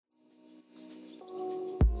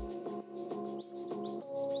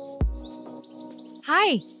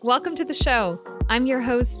Hi, welcome to the show. I'm your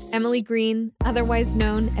host, Emily Green, otherwise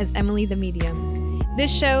known as Emily the Medium.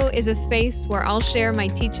 This show is a space where I'll share my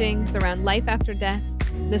teachings around life after death,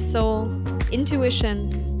 the soul,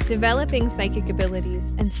 intuition, developing psychic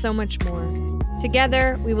abilities, and so much more.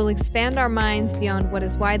 Together, we will expand our minds beyond what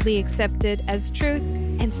is widely accepted as truth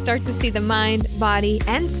and start to see the mind, body,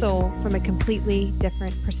 and soul from a completely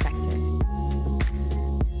different perspective.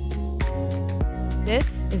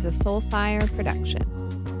 This is a Soulfire production.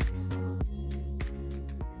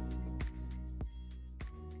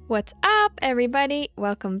 What's up, everybody?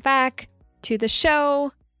 Welcome back to the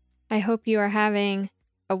show. I hope you are having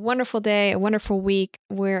a wonderful day, a wonderful week,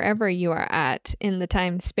 wherever you are at in the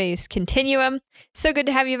time-space continuum. So good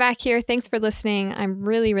to have you back here. Thanks for listening. I'm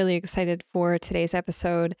really excited for today's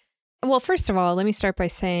episode. Well, first of all, let me start by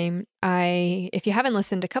saying, if you haven't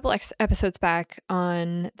listened a couple episodes back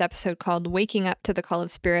on the episode called Waking Up to the Call of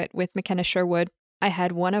Spirit with McKenna Sherwood, I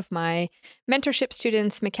had one of my mentorship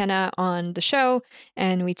students, McKenna, on the show,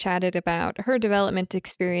 and we chatted about her development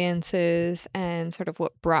experiences and sort of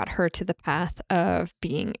what brought her to the path of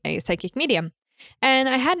being a psychic medium. And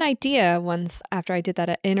I had an idea once after I did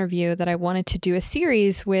that interview that I wanted to do a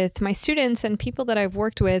series with my students and people that I've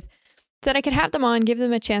worked with so that I could have them on, give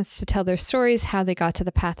them a chance to tell their stories, how they got to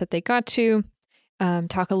the path that they got to,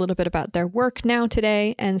 talk a little bit about their work now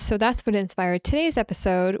today. And so that's what inspired today's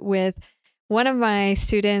episode with one of my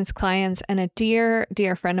students, clients, and a dear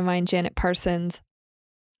friend of mine, Janet Parsons.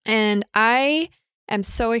 And I am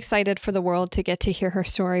so excited for the world to get to hear her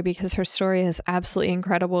story because her story is absolutely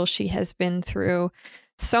incredible. She has been through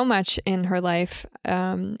so much in her life,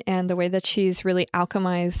 and the way that she's really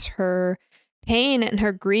alchemized her pain and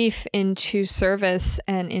her grief into service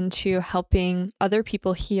and into helping other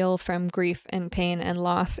people heal from grief and pain and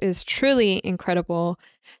loss is truly incredible.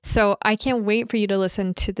 So I can't wait for you to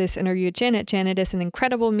listen to this interview with Janet. Janet is an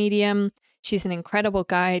incredible medium. She's an incredible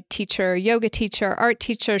guide, teacher, yoga teacher, art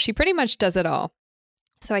teacher. She pretty much does it all.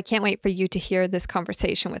 So I can't wait for you to hear this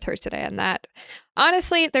conversation with her today. And that,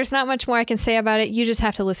 honestly, there's not much more I can say about it. You just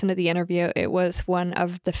have to listen to the interview. It was one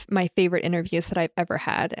of my favorite interviews that I've ever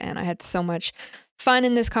had. And I had so much fun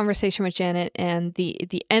in this conversation with Janet. And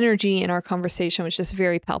the energy in our conversation was just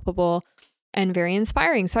very palpable and very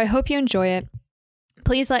inspiring. So I hope you enjoy it.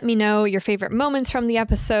 Please let me know your favorite moments from the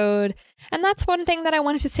episode. And that's one thing that I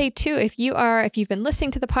wanted to say too. If you've been listening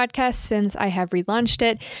to the podcast since I have relaunched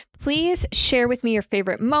it, please share with me your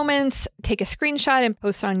favorite moments. Take a screenshot and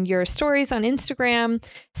post on your stories on Instagram.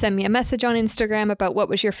 Send me a message on Instagram about what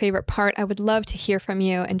was your favorite part. I would love to hear from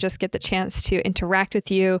you and just get the chance to interact with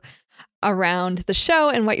you around the show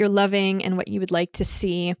and what you're loving and what you would like to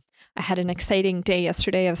see. I had an exciting day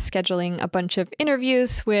yesterday of scheduling a bunch of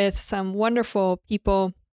interviews with some wonderful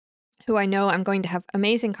people who I know I'm going to have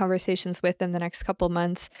amazing conversations with in the next couple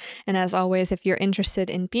months. And as always, if you're interested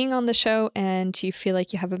in being on the show and you feel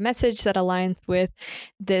like you have a message that aligns with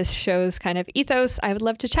this show's kind of ethos, I would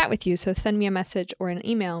love to chat with you. So send me a message or an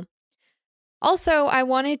email. Also, I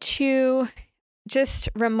wanted to just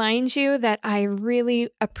remind you that I really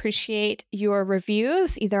appreciate your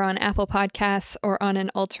reviews, either on Apple Podcasts or on an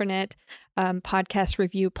alternate podcast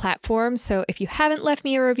review platform. So if you haven't left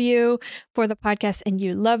me a review for the podcast and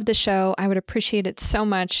you love the show, I would appreciate it so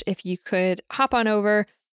much if you could hop on over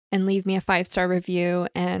and leave me a 5-star review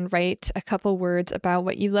and write a couple words about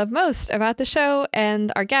what you love most about the show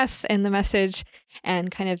and our guests and the message and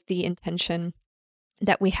kind of the intention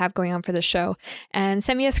that we have going on for the show, and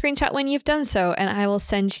send me a screenshot when you've done so, and I will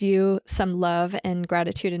send you some love and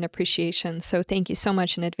gratitude and appreciation. So thank you so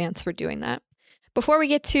much in advance for doing that. Before we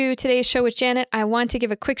get to today's show with Janet, I want to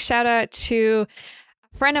give a quick shout out to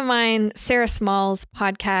a friend of mine, Sarah Small's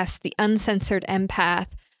podcast, The Uncensored Empath.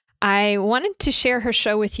 I wanted to share her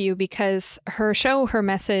show with you because her show, her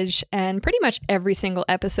message, and pretty much every single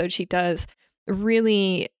episode she does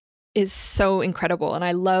really is so incredible. And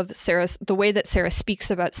I love the way that Sarah speaks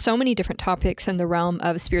about so many different topics in the realm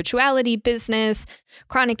of spirituality, business,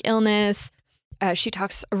 chronic illness. She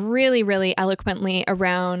talks really eloquently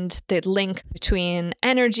around the link between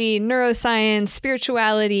energy, neuroscience,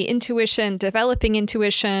 spirituality, intuition, developing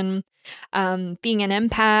intuition, being an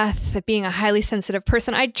empath, being a highly sensitive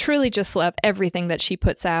person. I truly just love everything that she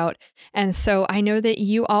puts out. And so I know that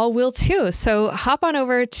you all will too. So hop on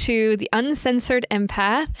over to The Uncensored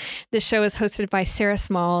Empath. This show is hosted by Sarah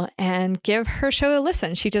Small, and give her show a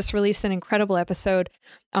listen. She just released an incredible episode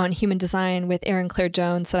on human design with Erin Claire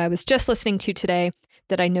Jones that I was just listening to today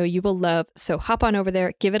that I know you will love. So hop on over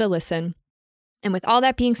there, give it a listen. And with all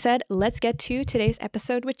that being said, let's get to today's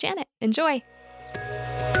episode with Janet. Enjoy.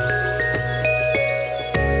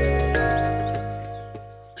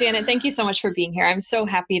 Janet, thank you so much for being here. I'm so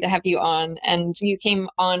happy to have you on. And you came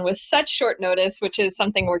on with such short notice, which is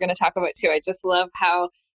something we're going to talk about too. I just love how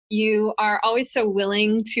you are always so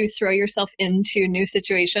willing to throw yourself into new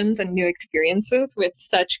situations and new experiences with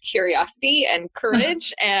such curiosity and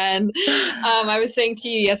courage. And I was saying to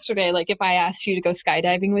you yesterday, like if I asked you to go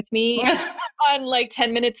skydiving with me on like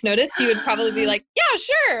 10 minutes notice, you would probably be like, yeah,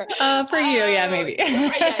 sure. For you, yeah, maybe.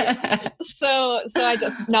 Yeah. So I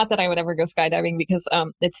just, not that I would ever go skydiving because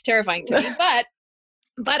it's terrifying to me,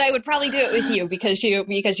 but I would probably do it with you because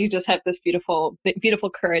you just have this beautiful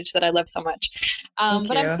courage that I love so much.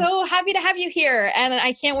 But I'm so happy to have you here, and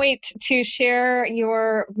I can't wait to share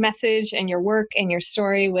your message and your work and your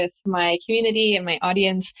story with my community and my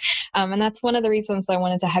audience. And that's one of the reasons I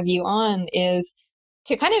wanted to have you on, is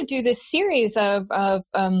to kind of do this series of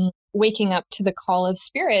waking up to the call of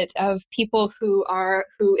spirit of people who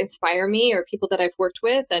inspire me, or people that I've worked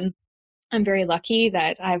with. And I'm very lucky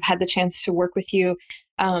that I've had the chance to work with you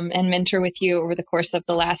and mentor with you over the course of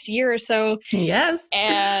the last year or so. Yes.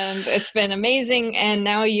 And it's been amazing. And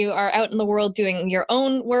now you are out in the world doing your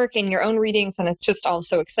own work and your own readings, and it's just all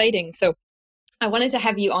so exciting. So I wanted to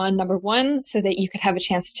have you on, number one, so that you could have a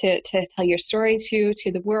chance to tell your story to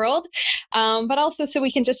the world, but also so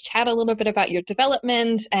we can just chat a little bit about your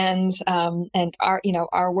development and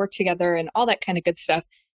our work together and all that kind of good stuff.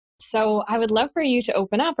 So I would love for you to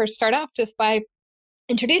open up or start off just by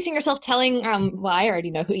introducing yourself, telling, well, I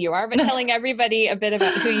already know who you are, but telling everybody a bit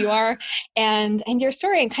about who you are and your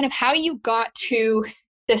story and kind of how you got to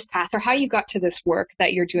this path, or how you got to this work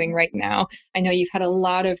that you're doing right now. I know you've had a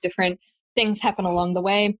lot of different things happen along the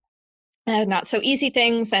way, not so easy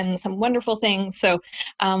things and some wonderful things. So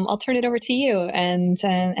I'll turn it over to you, and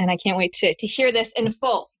I can't wait to hear this in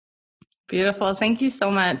full. Beautiful. Thank you so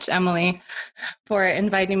much, Emily, for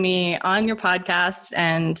inviting me on your podcast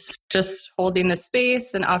and just holding the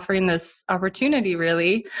space and offering this opportunity,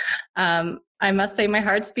 really. I must say my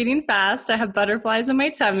heart's beating fast. I have butterflies in my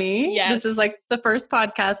tummy. Yes. This is like the first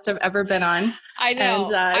podcast I've ever been on. I know.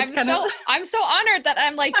 And, I'm so honored that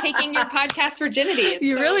I'm like taking your podcast virginity.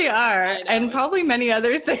 You really are. And probably many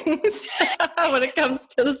other things when it comes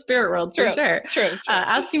to the spirit world, for sure. True.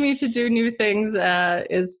 Asking me to do new things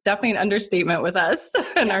is definitely an understatement with us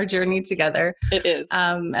and our journey together. It is.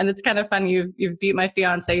 And it's kind of fun. You've beat my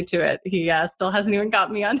fiance to it. He still hasn't even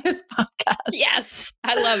got me on his podcast. Yes.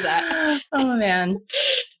 I love that. Oh, man.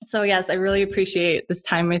 So yes, I really appreciate this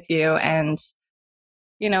time with you. And,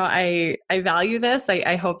 you know, I value this.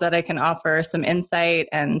 I hope that I can offer some insight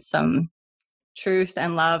and some truth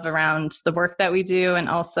and love around the work that we do, and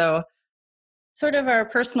also sort of our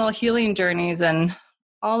personal healing journeys and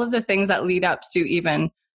all of the things that lead up to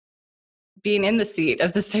even being in the seat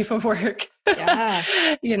of this type of work. Yeah.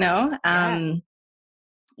 You know, I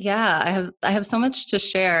have so much to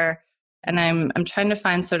share, and I'm trying to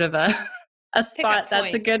find sort of a spot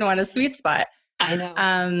that's a good one, a sweet spot. I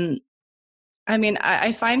know. I mean,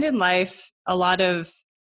 I find in life a lot of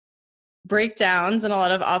breakdowns and a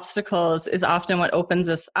lot of obstacles is often what opens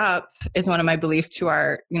us up, is one of my beliefs, to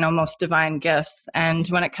our, most divine gifts. And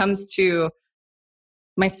when it comes to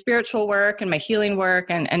my spiritual work and my healing work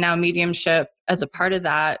and now mediumship as a part of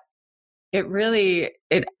that, it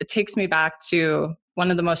takes me back to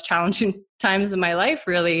one of the most challenging times of my life,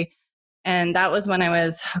 really. And that was when I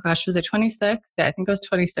was, was I 26? Yeah, I think I was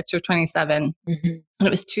 26 or 27. Mm-hmm. And it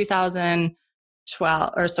was 2012.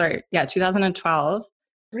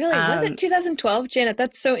 Really? Was it 2012, Janet?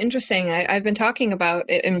 That's so interesting. I've been talking about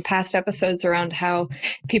it in past episodes around how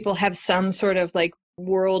people have some sort of like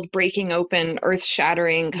world breaking open, earth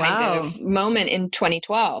shattering kind of moment in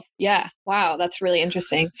 2012. Yeah. Wow. That's really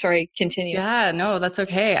interesting. Sorry, continue. Yeah, no, that's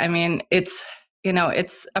okay. I mean, it's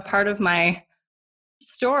a part of my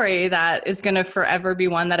story that is going to forever be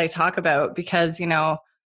one that I talk about, because,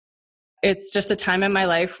 it's just a time in my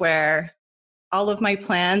life where all of my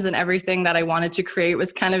plans and everything that I wanted to create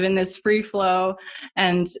was kind of in this free flow.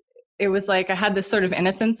 And it was like I had this sort of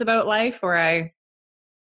innocence about life where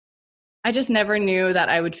I just never knew that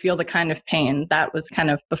I would feel the kind of pain that was kind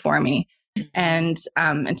of before me. And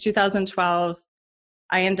in 2012,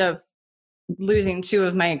 I ended up losing two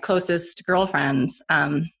of my closest girlfriends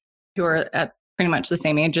who were at pretty much the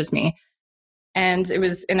same age as me. And it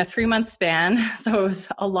was in a 3-month span. So it was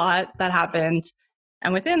a lot that happened.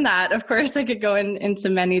 And within that, of course, I could go into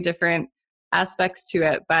many different aspects to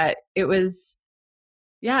it. But it was,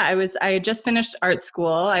 I had just finished art school.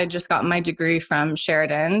 I had just gotten my degree from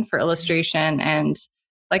Sheridan for illustration. And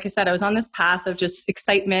like I said, I was on this path of just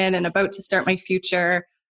excitement and about to start my future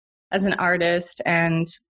as an artist. And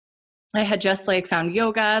I had just found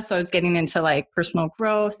yoga. So I was getting into personal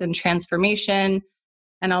growth and transformation.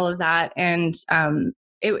 and all of that. And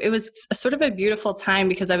it was sort of a beautiful time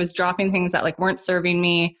because I was dropping things that like weren't serving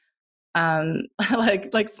me,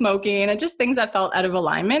 like smoking and just things that felt out of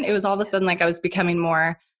alignment. It was all of a sudden like I was becoming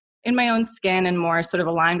more in my own skin and more sort of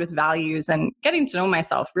aligned with values and getting to know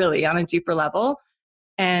myself really on a deeper level.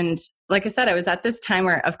 And like I said, I was at this time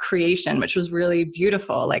of creation, which was really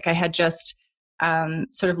beautiful. Like I had just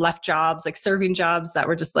sort of left jobs, like serving jobs that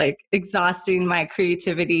were just like exhausting my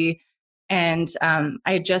creativity. And I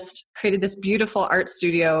had just created this beautiful art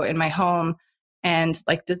studio in my home and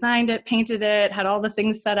like designed it, painted it, had all the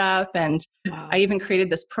things set up. And Wow. I even created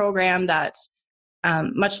this program that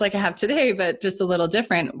much like I have today, but just a little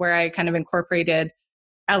different, where I kind of incorporated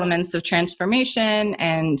elements of transformation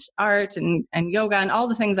and art and yoga and all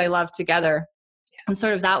the things I love together. And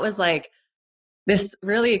sort of that was like this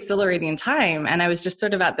really exhilarating time. And I was just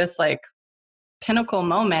sort of at this like pinnacle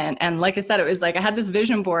moment. And like I said, it was like I had this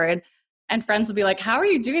vision board and friends would be like, how are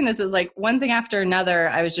you doing this? It was like one thing after another.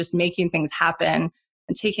 I was just making things happen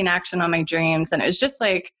and taking action on my dreams. And it was just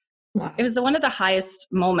like, Wow. It was one of the highest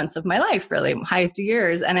moments of my life, really, highest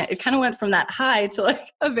years. And it kind of went from that high to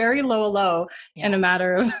like a very low in a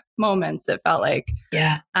matter of moments, it felt like.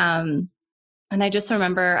 Yeah. And I just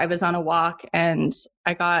remember I was on a walk and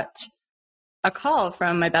I got a call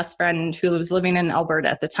from my best friend who was living in Alberta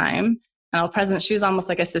at the time. And she was almost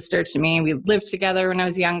like a sister to me. We lived together when I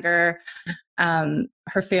was younger.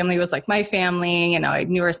 Her family was like my family. You know, I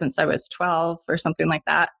knew her since I was 12 or something like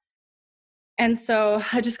that. And so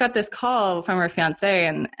I just got this call from her fiance,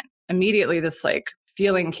 and immediately this like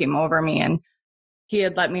feeling came over me. And he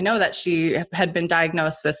had let me know that she had been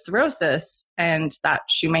diagnosed with cirrhosis and that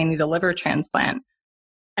she may need a liver transplant.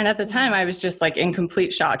 And at the time I was just like in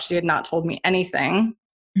complete shock. She had not told me anything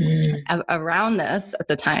around this at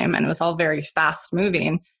the time. And it was all very fast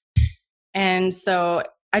moving. And so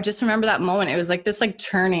I just remember that moment. It was like this like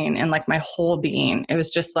turning in like my whole being. It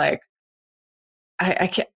was just like, I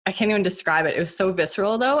can't even describe it. It was so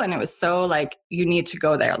visceral though. And it was so like, you need to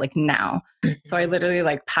go there like now. So I literally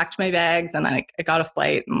like packed my bags and I got a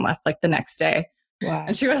flight and left like the next day. Wow.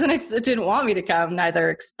 And she didn't want me to come,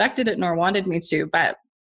 neither expected it nor wanted me to, but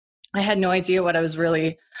I had no idea what I was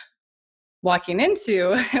really walking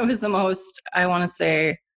into. It was the most, I want to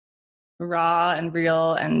say, raw and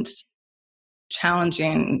real and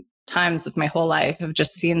challenging times of my whole life of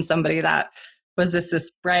just seeing somebody that was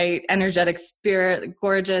this bright, energetic spirit,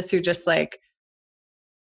 gorgeous, who just like,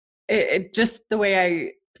 it just the way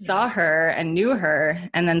I saw her and knew her,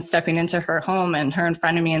 and then stepping into her home and her in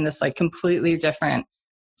front of me in this like completely different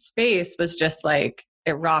space was just like,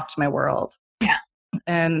 it rocked my world. Yeah.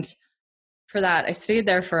 And for that, I stayed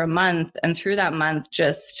there for a month. And through that month,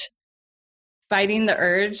 just fighting the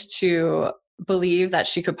urge to believe that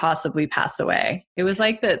she could possibly pass away. It was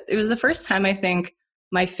like that. It was the first time I think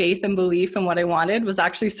my faith and belief in what I wanted was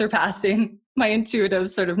actually surpassing my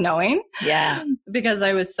intuitive sort of knowing. Yeah. Because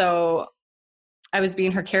I was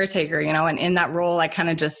being her caretaker, you know, and in that role, I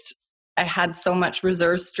had so much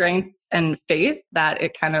reserve strength and faith that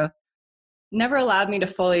it kind of never allowed me to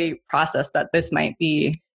fully process that this might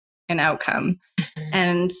be an outcome.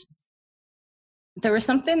 And there was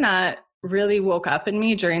something that really woke up in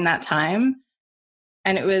me during that time.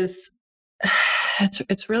 And it was,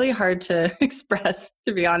 it's really hard to express,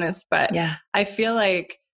 to be honest, but yeah. I feel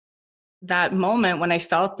like that moment when I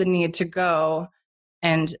felt the need to go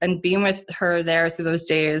and being with her there through those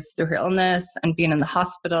days, through her illness and being in the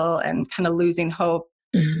hospital and kind of losing hope,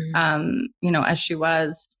 you know, as she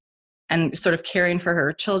was, and sort of caring for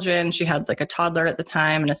her children. She had like a toddler at the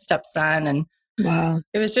time and a stepson. And wow.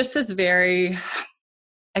 It was just this very,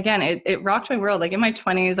 again, it rocked my world. Like in my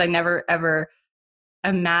 20s, I never, ever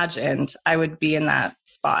imagined I would be in that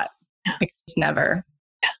spot. Yeah. Like just never.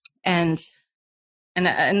 Yeah. And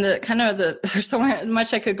the kind of there's so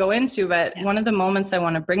much I could go into, but one of the moments I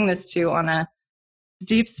want to bring this to on a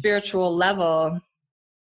deep spiritual level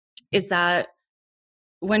is that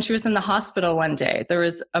when she was in the hospital one day, there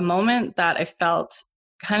was a moment that I felt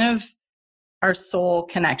kind of our soul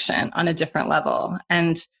connection on a different level,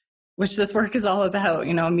 and which this work is all about.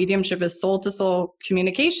 You know, mediumship is soul to soul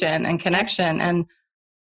communication and connection. And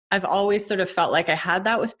I've always sort of felt like I had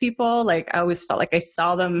that with people. Like I always felt like I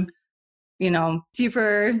saw them, you know,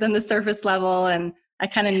 deeper than the surface level. And I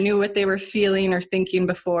kind of knew what they were feeling or thinking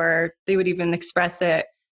before they would even express it.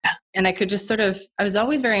 And I could just I was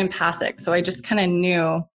always very empathic. So I just kind of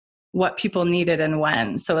knew what people needed and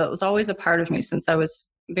when. So it was always a part of me since I was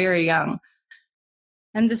very young.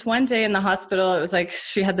 And this one day in the hospital, it was like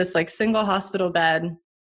she had this like single hospital bed.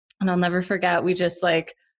 And I'll never forget, we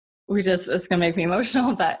it's gonna make me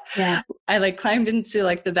emotional, but Yeah. I like climbed into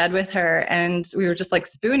like the bed with her and we were just like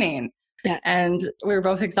spooning. Yeah. And we were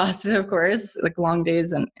both exhausted, of course, like long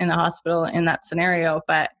days in the hospital in that scenario.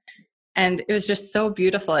 And it was just so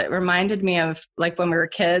beautiful. It reminded me of like when we were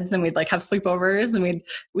kids and we'd like have sleepovers and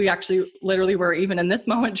we actually literally were even in this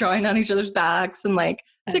moment drawing on each other's backs and like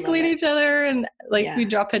tickling each other. And like we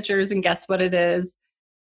draw pictures and guess what it is.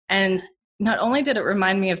 And not only did it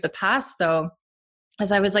remind me of the past though,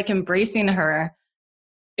 as I was like embracing her,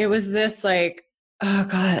 it was this like, oh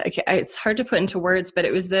God, it's hard to put into words, but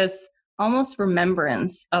it was this almost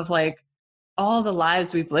remembrance of like all the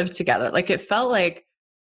lives we've lived together. Like it felt like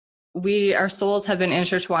our souls have been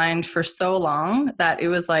intertwined for so long that it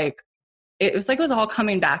was like it was all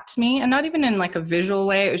coming back to me, and not even in like a visual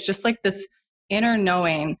way. It was just like this inner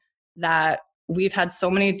knowing that we've had so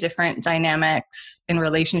many different dynamics in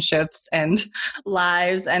relationships and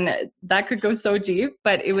lives, and that could go so deep,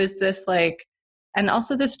 but it was this like, and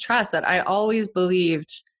also this trust that I always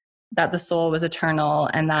believed that the soul was eternal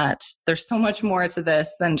and that there's so much more to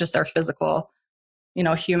this than just our physical,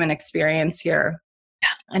 human experience here.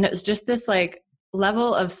 And it was just this like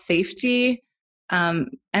level of safety,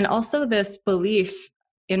 and also this belief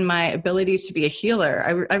in my ability to be a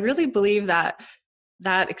healer. I really believe that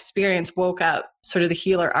experience woke up sort of the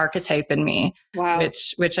healer archetype in me. Wow.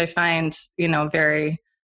 which I find, very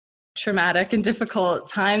traumatic and difficult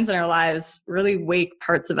times in our lives really wake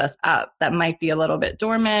parts of us up that might be a little bit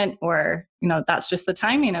dormant, or, that's just the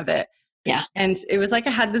timing of it. Yeah. And it was like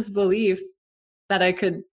I had this belief that I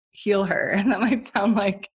could heal her. And that might sound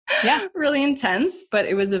like really intense, but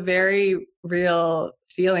it was a very real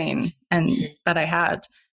feeling that I had.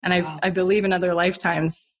 And I believe in other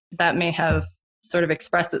lifetimes that may have sort of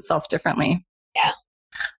expressed itself differently. Yeah.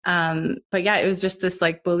 But yeah, it was just this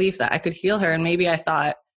like belief that I could heal her. And maybe I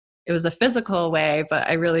thought it was a physical way, but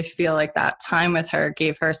I really feel like that time with her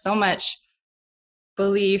gave her so much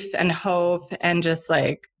belief and hope, and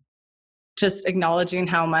just acknowledging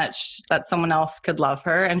how much that someone else could love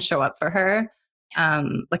her and show up for her.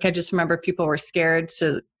 Like I just remember people were scared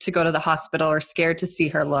to go to the hospital, or scared to see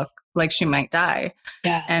her look like she might die.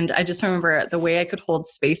 Yeah. And I just remember the way I could hold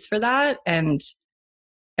space for that and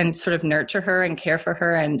sort of nurture her and care for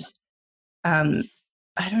her. And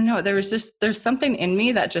I don't know, there's something in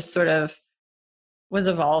me that just sort of was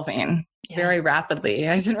evolving very rapidly.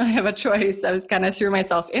 I didn't really have a choice. I was kind of threw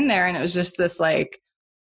myself in there, and it was just this like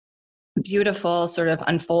beautiful sort of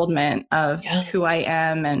unfoldment of who I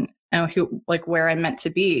am and who, like, where I'm meant to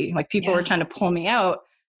be. Like people were trying to pull me out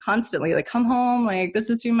constantly, like, come home, like this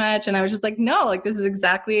is too much. And I was just like, no, like this is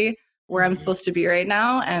exactly where I'm supposed to be right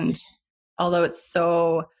now. And although it's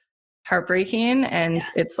so heartbreaking and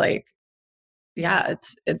it's like,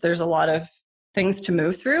 there's a lot of things to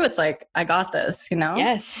move through. It's like, I got this,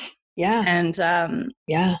 Yes. Yeah. And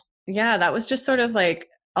that was just sort of like,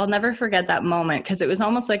 I'll never forget that moment, because it was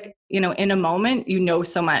almost like, in a moment,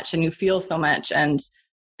 so much and you feel so much. And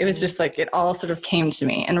it was just like, it all sort of came to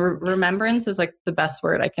me. And remembrance is like the best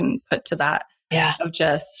word I can put to that. Yeah. Of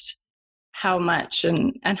just how much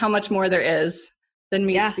and how much more there is than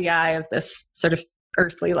meets the eye of this sort of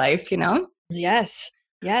earthly life, Yes.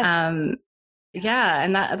 Yes.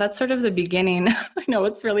 And that's sort of the beginning. I know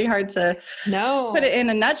it's really hard to put it in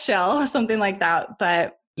a nutshell, something like that.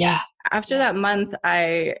 But after that month,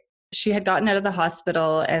 she had gotten out of the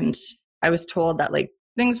hospital, and I was told that like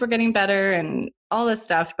things were getting better and all this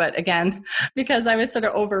stuff. But again, because I was sort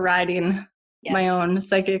of overriding my own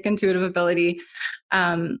psychic intuitive ability,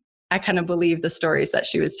 I kind of believed the stories that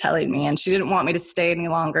she was telling me, and she didn't want me to stay any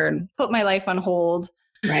longer and put my life on hold.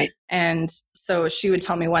 Right. And so she would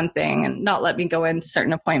tell me one thing and not let me go into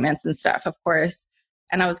certain appointments and stuff, of course.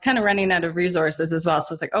 And I was kind of running out of resources as well.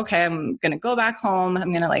 So I was like, okay, I'm going to go back home.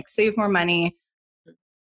 I'm going to like save more money,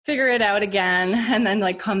 figure it out again, and then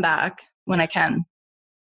like come back when I can.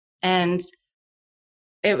 And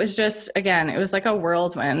it was just, again, it was like a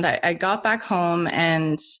whirlwind. I got back home,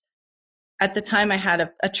 and at the time I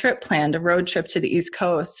had a trip planned, a road trip to the East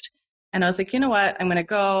Coast. And I was like, you know what, I'm going to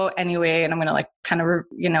go anyway. And I'm going to like kind of,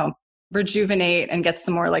 rejuvenate and get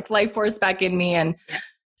some more like life force back in me, and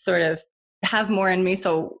sort of have more in me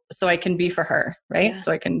so I can be for her. Right.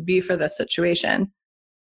 So I can be for this situation.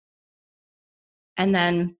 And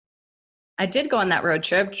then I did go on that road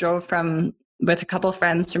trip, drove with a couple of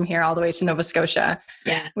friends from here all the way to Nova Scotia.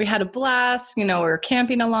 Yeah. We had a blast, we were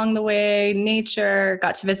camping along the way, nature,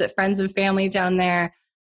 got to visit friends and family down there.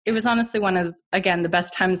 It was honestly one of, again, the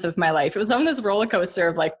best times of my life. It was on this roller coaster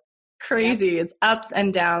of like crazy. It's ups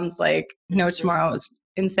and downs, like no tomorrow. It was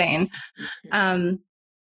insane.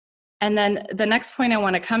 And then the next point I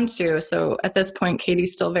want to come to, so at this point,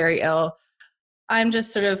 Katie's still very ill. I'm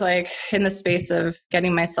just sort of like in the space of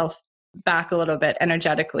getting myself back a little bit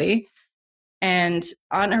energetically. And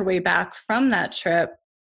on our way back from that trip,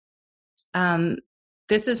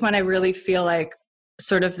 this is when I really feel like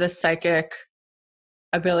sort of the psychic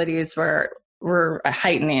abilities were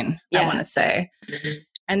heightening, I want to say.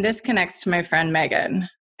 And this connects to my friend Megan.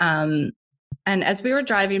 And as we were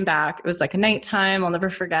driving back, it was like a nighttime, I'll never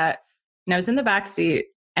forget. And I was in the back seat,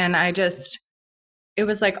 and it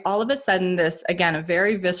was like all of a sudden this, again, a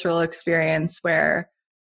very visceral experience where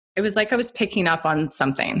it was like I was picking up on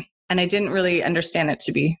something, and I didn't really understand it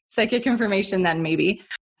to be psychic information then, maybe,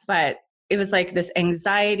 but it was like this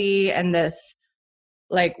anxiety and this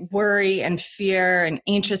like worry and fear and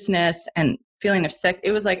anxiousness and feeling of sick.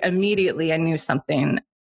 It was like immediately I knew something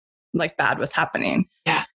like bad was happening.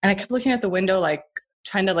 Yeah. And I kept looking at the window, like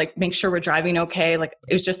trying to like make sure we're driving okay. Like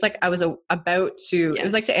it was just like I was about to, It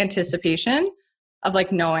was like the anticipation of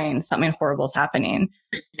like knowing something horrible is happening.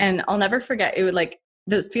 And I'll never forget, it would like,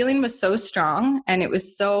 the feeling was so strong and it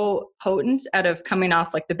was so potent out of coming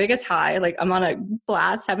off like the biggest high. Like I'm on a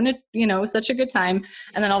blast, having a, such a good time.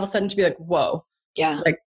 And then all of a sudden to be like, whoa. Yeah.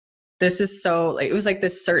 Like this is so like, it was like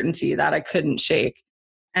this certainty that I couldn't shake.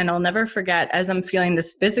 And I'll never forget, as I'm feeling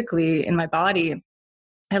this physically in my body,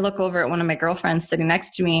 I look over at one of my girlfriends sitting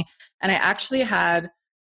next to me, and I actually had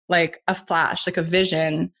like a flash, like a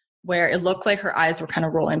vision where it looked like her eyes were kind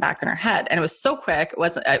of rolling back in her head. And it was so quick. It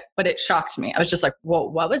wasn't, but it shocked me. I was just like, whoa,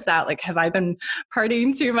 what was that? Like, have I been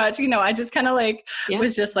partying too much? I just kind of like,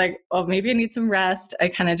 was just like, oh, maybe I need some rest. I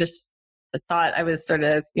kind of just thought I was sort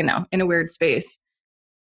of, in a weird space.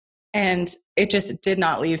 And it just did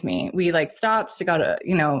not leave me. We like stopped to go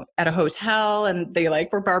to, at a hotel, and they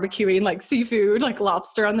like were barbecuing like seafood, like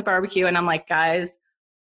lobster on the barbecue. And I'm like, guys,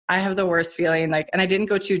 I have the worst feeling. Like, and I didn't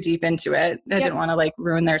go too deep into it. I didn't want to like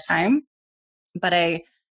ruin their time. But I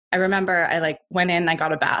remember I like went in, I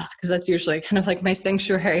got a bath, because that's usually kind of like my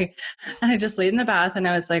sanctuary. And I just laid in the bath, and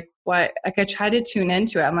I was like, what? Like I tried to tune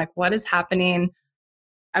into it. I'm like, what is happening?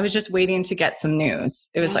 I was just waiting to get some news.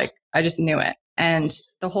 It was like, I just knew it. And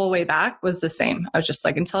the whole way back was the same. I was just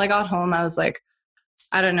like, until I got home, I was like,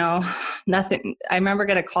 I don't know, nothing. I remember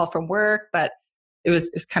getting a call from work, but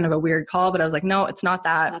it's kind of a weird call, but I was like, no, it's not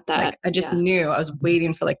that. Not that. Like, I just knew. I was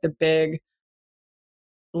waiting for like the big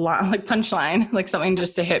like punchline, like something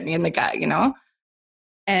just to hit me in the gut,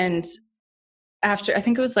 And after, I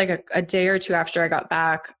think it was like a day or two after I got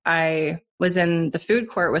back, I was in the food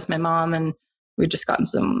court with my mom, and we'd just gotten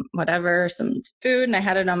some food, and I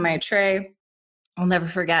had it on my tray. I'll never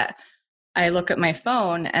forget. I look at my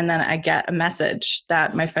phone, and then I get a message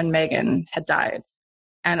that my friend Megan had died.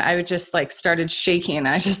 And I just like started shaking, and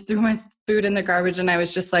I just threw my food in the garbage, and I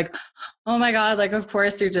was just like, oh my God, like, of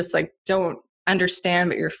course you're just like, don't understand,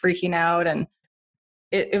 but you're freaking out. And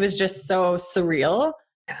it was just so surreal.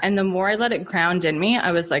 And the more I let it ground in me,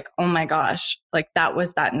 I was like, oh my gosh, like that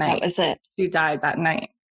was that night. That was it. She died that night.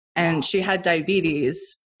 And she had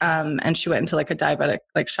diabetes. And she went into like a diabetic,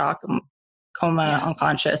 like shock, coma,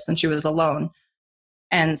 unconscious, and she was alone.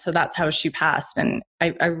 And so that's how she passed. And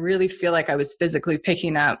I really feel like I was physically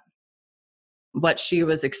picking up what she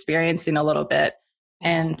was experiencing a little bit.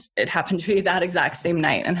 And it happened to be that exact same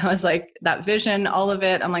night. And I was like, that vision, all of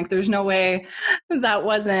it, I'm like, there's no way that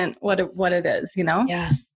wasn't what it is, Yeah.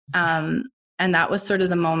 And that was sort of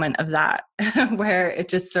the moment of that, where it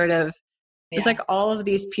just sort of, it's like all of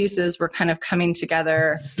these pieces were kind of coming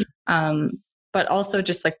together. But also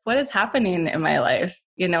just like, what is happening in my life?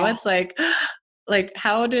 It's like,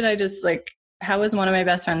 how did I just like, how was one of my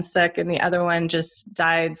best friends sick and the other one just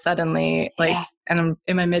died suddenly? Like, and I'm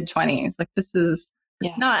in my mid-20s. Like, this is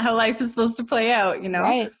not how life is supposed to play out,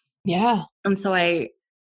 Right. Yeah. And so I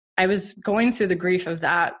was going through the grief of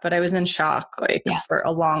that, but I was in shock, like for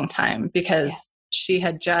a long time, because she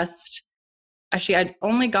had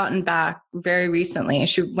only gotten back very recently.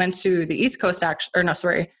 She went to the East Coast,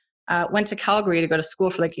 went to Calgary to go to school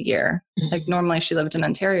for like a year. Mm-hmm. Like normally she lived in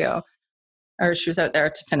Ontario, or she was out there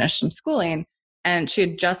to finish some schooling, and she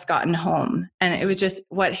had just gotten home. And it was just,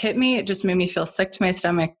 what hit me, it just made me feel sick to my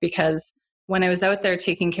stomach, because when I was out there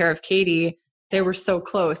taking care of Katie, they were so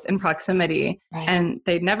close in proximity, and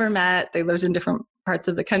they'd never met. They lived in different parts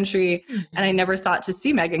of the country. Mm-hmm. And I never thought to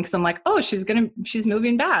see Megan, because I'm like, oh, she's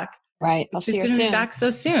moving back. Right. She's going to be back so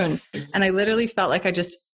soon. And I literally felt like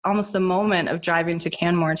almost the moment of driving to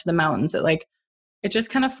Canmore, to the mountains, it just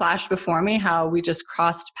kind of flashed before me how we just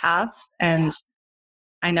crossed paths, and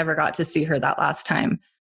I never got to see her that last time.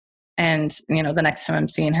 And, the next time I'm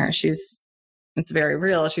seeing her, it's very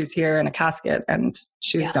real. She's here in a casket, and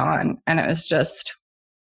she's gone. And it was just,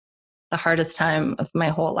 the hardest time of my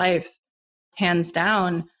whole life, hands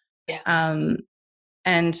down.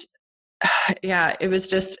 And yeah, it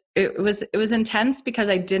was intense because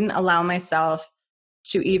I didn't allow myself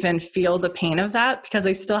to even feel the pain of that, because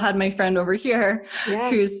I still had my friend over here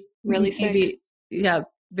who's really sick.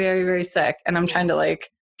 Very, very sick. And I'm trying to like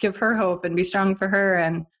give her hope and be strong for her.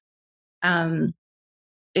 And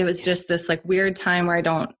it was just this like weird time where I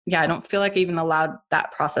don't feel like I even allowed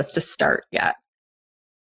that process to start yet.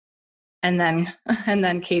 And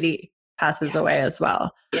then Katie passes away as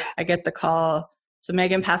well. I get the call. So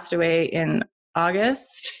Megan passed away in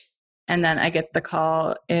August, and then I get the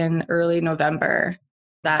call in early November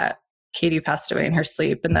that Katie passed away in her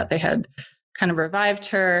sleep, and that they had kind of revived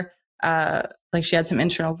her. Like she had some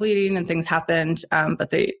internal bleeding and things happened,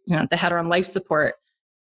 but they had her on life support.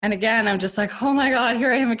 And again, I'm just like, oh my God,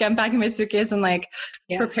 here I am again, packing my suitcase and like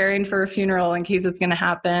preparing for a funeral in case it's going to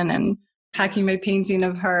happen, and packing my painting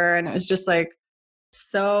of her. And it was just like,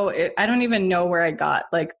 I don't even know where I got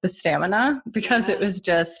like the stamina, because it was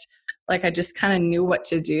just like, I just kind of knew what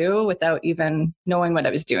to do without even knowing what I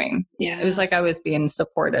was doing. It was like I was being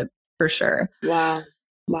supported for sure. Wow.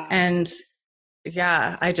 And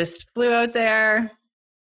I just flew out there,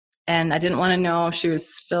 and I didn't want to know if she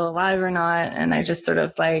was still alive or not. And I just sort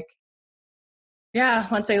of like,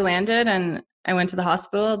 once I landed and I went to the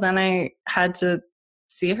hospital, then I had to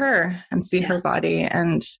see her and see her body,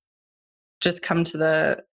 and just come to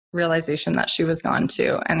the realization that she was gone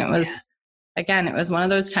too. And it was, again, it was one of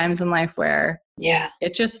those times in life where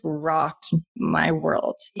it just rocked my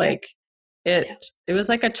world. Like it was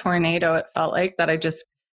like a tornado. It felt like that. It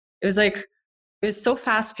was so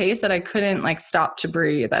fast paced that I couldn't like stop to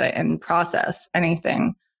breathe and process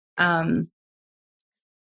anything. And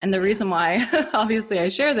the reason why, obviously I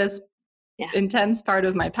share this intense part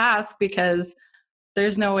of my path, because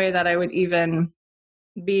there's no way that I would even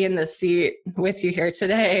be in the seat with you here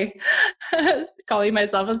today, calling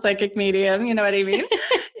myself a psychic medium, you know what I mean?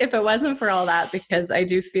 If it wasn't for all that, because I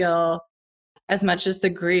do feel, as much as the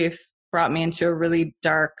grief brought me into a really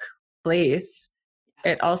dark place,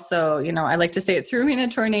 it also, I like to say it threw me in a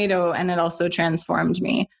tornado, and it also transformed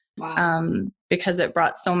me. Because it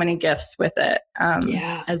brought so many gifts with it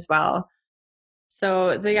as well.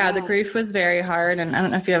 So the grief was very hard. And I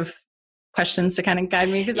don't know if you have questions to kind of guide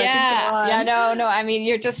me, because I can go on. No. I mean,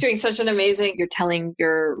 you're just doing such an amazing,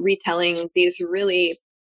 you're retelling these really,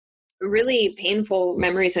 really painful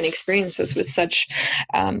memories and experiences with such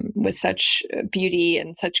beauty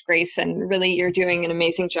and such grace. And really, you're doing an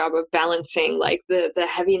amazing job of balancing like the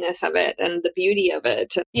heaviness of it and the beauty of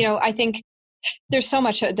it. I think there's so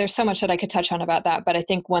much that I could touch on about that. But I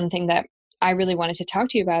think one thing that I really wanted to talk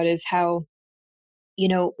to you about is how,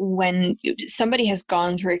 when somebody has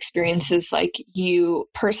gone through experiences like you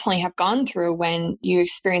personally have gone through, when you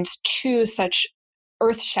experience two such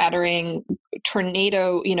earth-shattering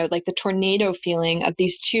tornado, like the tornado feeling of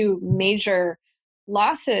these two major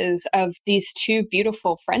losses of these two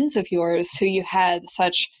beautiful friends of yours who you had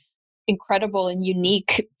such incredible and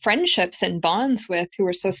unique friendships and bonds with, who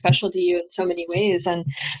were so special to you in so many ways,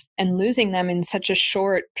 and losing them in such a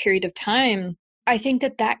short period of time. I think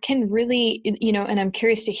that can really, and I'm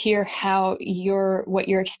curious to hear how what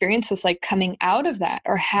your experience was like coming out of that,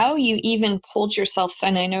 or how you even pulled yourself.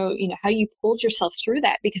 And I know, how you pulled yourself through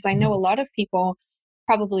that, because I know a lot of people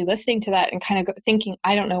probably listening to that and kind of thinking,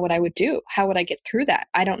 I don't know what I would do. How would I get through that?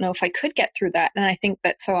 I don't know if I could get through that. And I think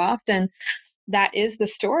that so often that is the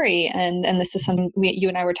story. And this is something you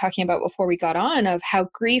and I were talking about before we got on, of how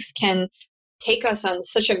grief can take us on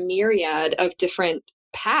such a myriad of different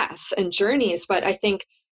paths and journeys. But I think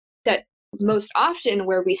that most often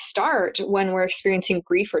where we start when we're experiencing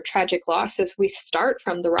grief or tragic losses, we start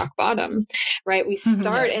from the rock bottom, right? We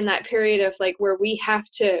start in that period of like where we have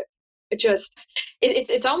to just,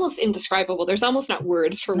 it's almost indescribable. There's almost not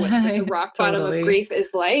words for what the rock bottom of grief is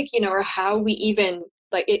like, or how we even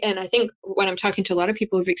like it. And I think when I'm talking to a lot of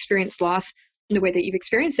people who've experienced loss in the way that you've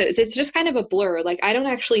experienced it, it's just kind of a blur. Like, I don't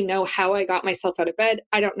actually know how I got myself out of bed.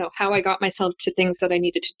 I don't know how I got myself to things that I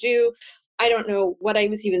needed to do. I don't know what I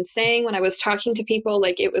was even saying when I was talking to people.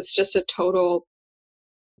 Like, it was just a total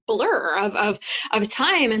blur of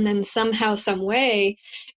time. And then somehow, some way,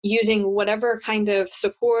 using whatever kind of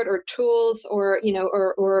support or tools or,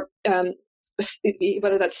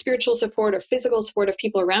 whether that's spiritual support or physical support of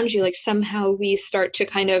people around you, like somehow we start to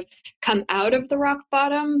kind of come out of the rock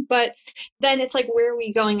bottom. But then it's like, where are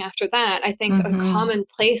we going after that? I think a common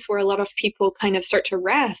place where a lot of people kind of start to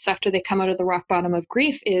rest after they come out of the rock bottom of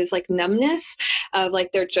grief is like numbness, of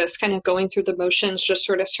like they're just kind of going through the motions, just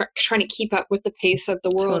sort of trying to keep up with the pace of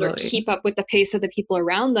the world or keep up with the pace of the people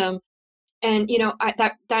around them. And,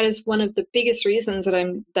 that is one of the biggest reasons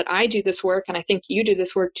that I do this work. And I think you do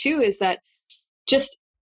this work too, is that just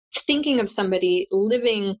thinking of somebody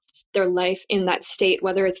living their life in that state,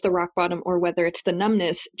 whether it's the rock bottom or whether it's the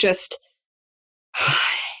numbness, just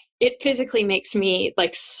it physically makes me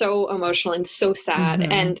like so emotional and so sad.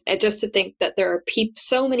 And just to think that there are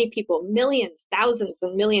so many people, millions, thousands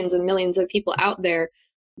and millions of people out there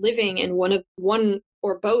living in one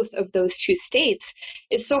or both of those two states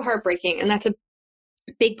is so heartbreaking. And that's a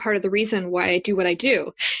big part of the reason why I do what I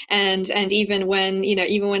do. And even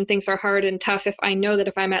when things are hard and tough, if I know that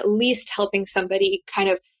if I'm at least helping somebody kind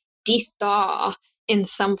of de-thaw in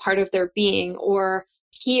some part of their being, or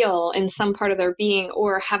heal in some part of their being,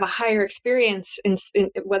 or have a higher experience in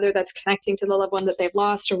whether that's connecting to the loved one that they've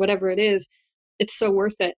lost or whatever it is, it's so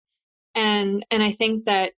worth it. And I think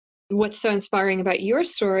that what's so inspiring about your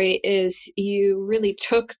story is you really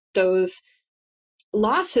took those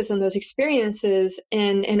losses and those experiences,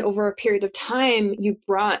 and over a period of time you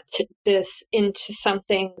brought this into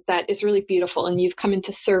something that is really beautiful, and you've come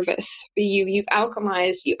into service. You've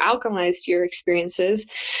alchemized your experiences,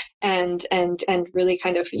 and really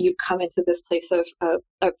kind of you've come into this place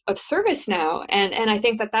of service now. And I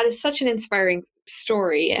think that is such an inspiring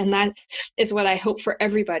story, and that is what I hope for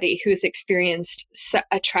everybody who's experienced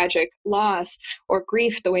a tragic loss or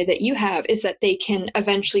grief the way that you have, is that they can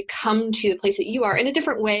eventually come to the place that you are in a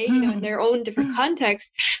different way, in their own different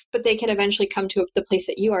context, but they can eventually come to the place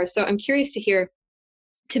that you are. So I'm curious to hear,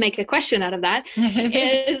 to make a question out of that,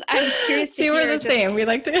 is I'm curious to hear. We're the same. We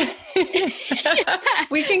like to,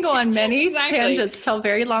 we can go on many tangents, tell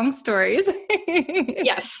very long stories.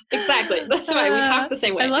 Yes, exactly. That's why we talk the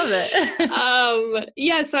same way. I love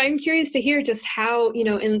it. So I'm curious to hear just how,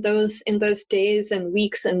 in those days and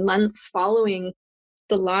weeks and months following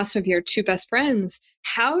the loss of your two best friends,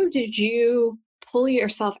 how did you pull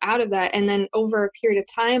yourself out of that? And then over a period of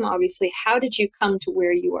time, obviously, how did you come to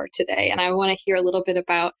where you are today? And I want to hear a little bit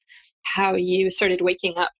about how you started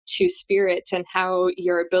waking up to spirit and how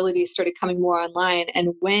your abilities started coming more online,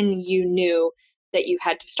 and when you knew that you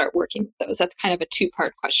had to start working with those. That's kind of a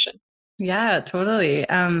two-part question. Yeah, totally.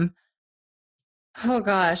 Oh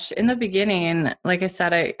gosh, in the beginning, like I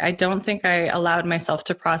said, I don't think I allowed myself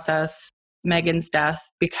to process Megan's death,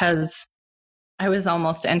 because I was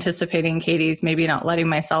almost anticipating Katie's, maybe not letting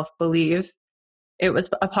myself believe it was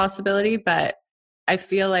a possibility. But I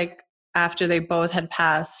feel like after they both had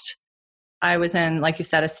passed, I was in, like you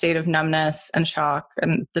said, a state of numbness and shock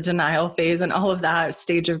and the denial phase and all of that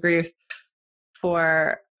stage of grief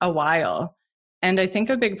for a while. And I think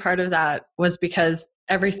a big part of that was because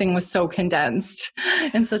everything was so condensed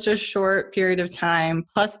in such a short period of time.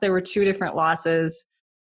 Plus, there were two different losses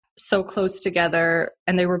so close together,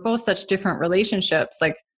 and they were both such different relationships.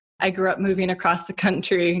 Like, I grew up moving across the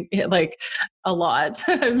country like a lot.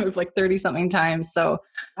 I've moved like 30 something times. So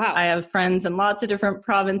wow. I have friends in lots of different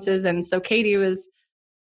provinces. And so Katie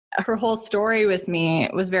her whole story with me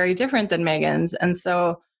was very different than Megan's. And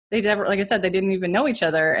so they never, like I said, they didn't even know each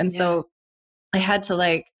other. And so I had to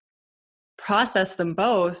like process them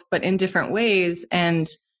both, but in different ways. And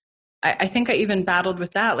I think I even battled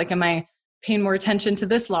with that. Like, am I paying more attention to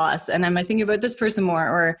this loss? And am I thinking about this person more?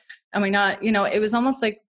 Or am I not? It was almost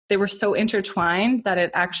like they were so intertwined that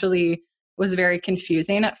it actually was very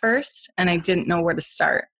confusing at first. And I didn't know where to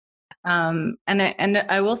start. And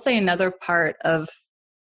I will say another part of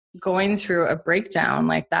going through a breakdown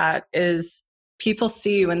like that is people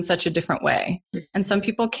see you in such a different way. And some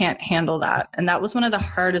people can't handle that. And that was one of the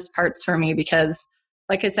hardest parts for me, because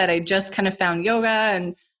like I said, I just kind of found yoga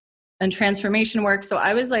and transformation work. So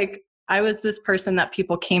I was this person that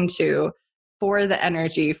people came to for the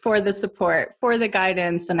energy, for the support, for the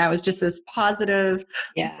guidance. And I was just this positive,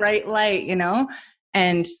 bright light,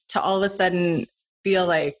 and to all of a sudden feel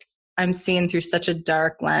like I'm seeing through such a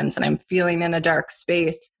dark lens and I'm feeling in a dark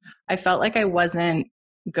space. I felt like I wasn't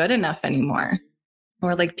good enough anymore,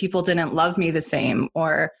 or like people didn't love me the same,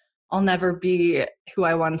 or I'll never be who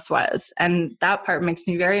I once was. And that part makes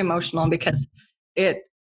me very emotional, because it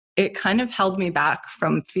kind of held me back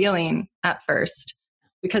from feeling at first,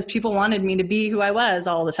 because people wanted me to be who I was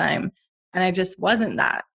all the time. And I just wasn't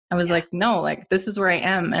that. I was like, no, like this is where I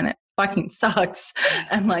am and it fucking sucks.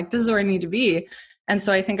 And like, this is where I need to be. And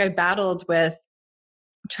so I think I battled with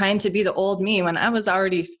trying to be the old me when I was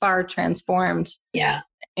already far transformed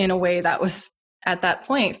in a way that was at that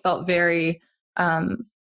point felt very,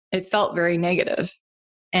 it felt very negative.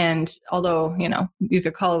 And although, you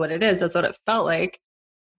could call it what it is, that's what it felt like.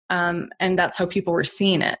 And that's how people were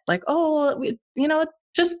seeing it. Like, oh,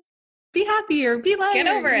 just be happy or be lighter. Get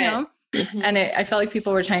over it. And I felt like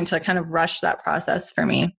people were trying to kind of rush that process for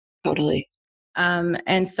me. Totally.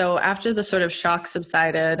 And so after the sort of shock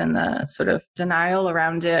subsided and the sort of denial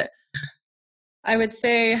around it, I would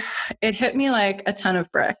say it hit me like a ton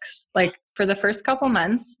of bricks. Like for the first couple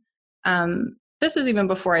months, this is even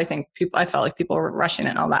before I felt like people were rushing it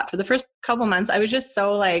and all that. For the first couple months, I was just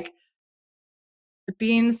so like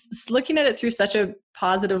looking at it through such a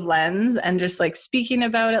positive lens and just like speaking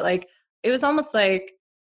about it. Like it was almost like,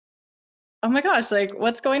 oh my gosh, like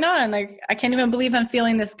what's going on? Like, I can't even believe I'm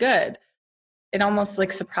feeling this good. It almost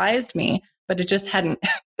like surprised me, but it just hadn't,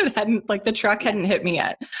 like the truck hadn't hit me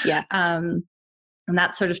yet. Yeah. And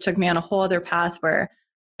that sort of took me on a whole other path where,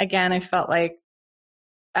 again, I felt like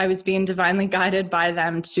I was being divinely guided by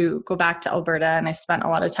them to go back to Alberta. And I spent a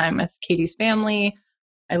lot of time with Katie's family.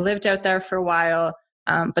 I lived out there for a while,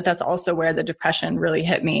 but that's also where the depression really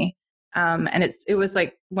hit me. And it was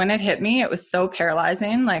like, when it hit me, it was so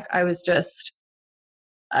paralyzing. Like I was just,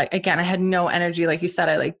 again, I had no energy. Like you said,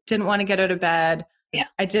 I like didn't want to get out of bed. Yeah.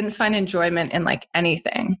 I didn't find enjoyment in like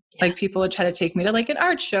anything. Yeah. Like people would try to take me to like an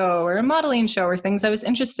art show or a modeling show or things I was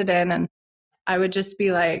interested in. And I would just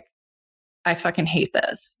be like, I fucking hate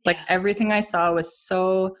this. Yeah. Like everything I saw was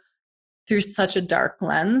so through such a dark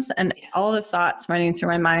lens, and all the thoughts running through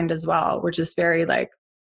my mind as well were just very like,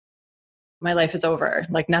 my life is over.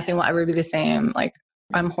 Like nothing will ever be the same. Like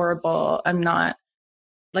I'm horrible. I'm not.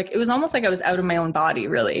 Like it was almost like I was out of my own body,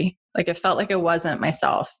 really. Like it felt like I wasn't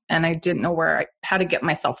myself, and I didn't know how to get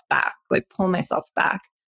myself back, like pull myself back.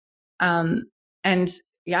 And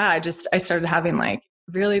yeah, I started having like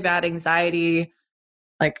really bad anxiety.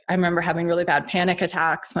 Like I remember having really bad panic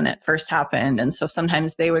attacks when it first happened. And so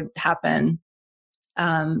sometimes they would happen.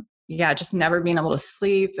 Just never being able to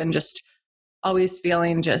sleep and just always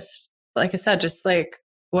feeling just, like I said, just like,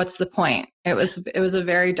 what's the point? It was a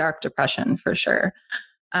very dark depression for sure.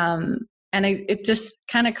 And it just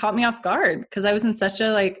kind of caught me off guard because I was in such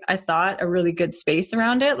a, like, I thought a really good space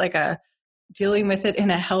around it, like dealing with it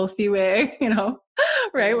in a healthy way,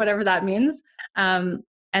 right? Whatever that means.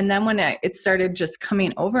 And then when it started just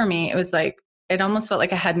coming over me, it was like, it almost felt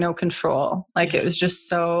like I had no control. Like it was just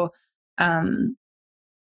so, it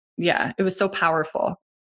was so powerful,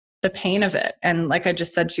 the pain of it. And like I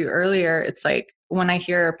just said to you earlier, it's like when I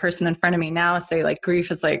hear a person in front of me now say like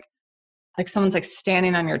grief is like someone's like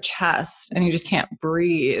standing on your chest and you just can't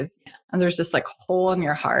breathe. And there's this like hole in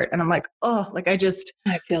your heart. And I'm like, oh, like I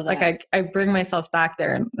feel that. Like I bring myself back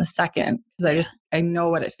there in a second because I know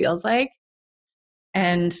what it feels like.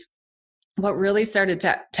 And what really started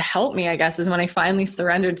to help me, I guess, is when I finally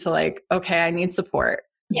surrendered to like, okay, I need support.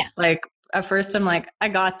 Yeah. Like at first I'm like, I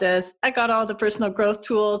got this. I got all the personal growth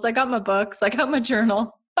tools. I got my books. I got my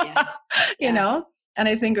journal, you know? And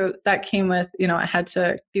I think that came with, I had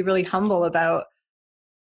to be really humble about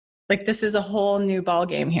like, this is a whole new ball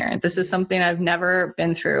game here. This is something I've never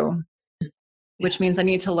been through, which means I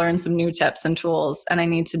need to learn some new tips and tools. And I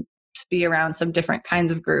need to be around some different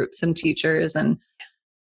kinds of groups and teachers and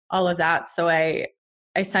all of that. So I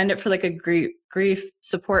signed up for like a grief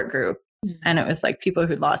support group. And it was like people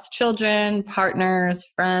who'd lost children, partners,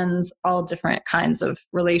 friends, all different kinds of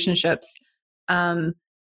relationships.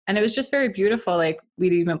 And it was just very beautiful. Like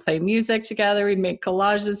we'd even play music together. We'd make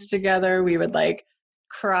collages together. We would like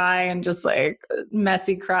cry and just like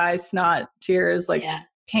messy cry, snot, tears, like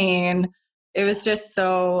pain. It was just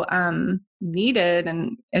so needed.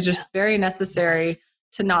 And it's just very necessary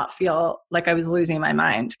to not feel like I was losing my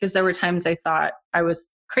mind. Because there were times I thought I was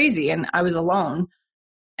crazy and I was alone.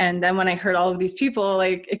 And then when I heard all of these people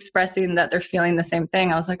like expressing that they're feeling the same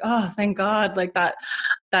thing, I was like, oh, thank God, like that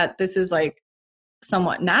this is like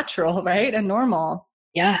somewhat natural, right? And normal.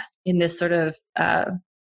 Yeah. In this sort of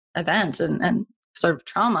event and sort of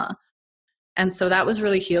trauma. And so that was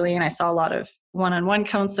really healing. I saw a lot of one-on-one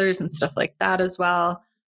counselors and stuff like that as well.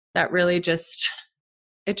 That really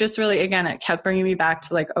it kept bringing me back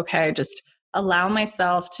to like, okay, just allow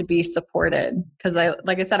myself to be supported. Cause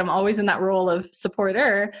like I said, I'm always in that role of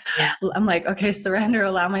supporter. Yeah. I'm like, okay, surrender,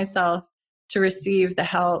 allow myself to receive the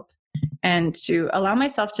help and to allow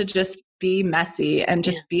myself to just be messy and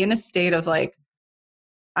just be in a state of like,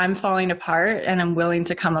 I'm falling apart and I'm willing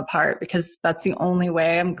to come apart because that's the only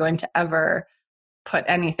way I'm going to ever put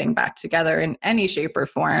anything back together in any shape or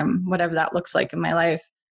form, whatever that looks like in my life.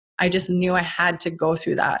 I just knew I had to go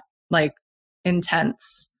through that like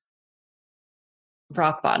intense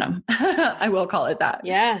rock bottom. I will call it that.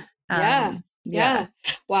 Yeah.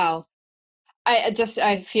 Wow.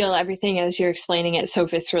 I feel everything as you're explaining it so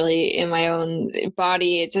viscerally in my own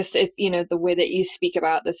body. It's the way that you speak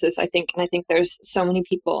about this is, I think there's so many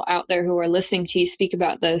people out there who are listening to you speak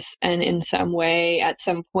about this. And in some way, at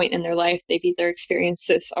some point in their life, they've either experienced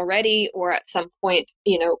this already or at some point,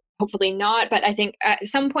 hopefully not, but I think at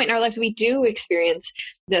some point in our lives we do experience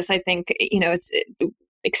this. I think,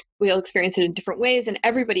 we'll experience it in different ways, and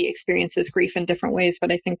everybody experiences grief in different ways.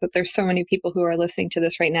 But I think that there's so many people who are listening to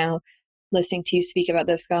this right now, listening to you speak about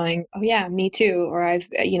this, going, oh yeah, me too. Or I've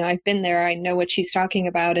been there. I know what she's talking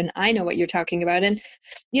about, and I know what you're talking about. And,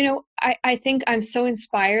 I think I'm so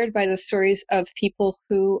inspired by the stories of people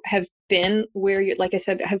who have been where you, like I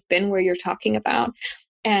said, have been where you're talking about.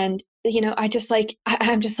 And, I'm just like,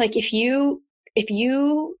 if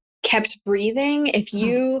you kept breathing, if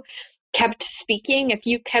you kept speaking, if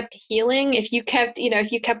you kept healing, if you kept,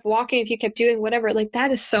 if you kept walking, if you kept doing whatever, like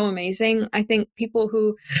that is so amazing. I think people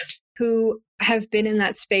who have been in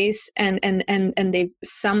that space and they've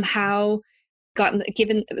somehow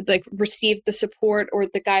received the support or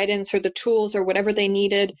the guidance or the tools or whatever they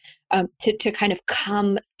needed to kind of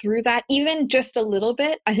come through that, even just a little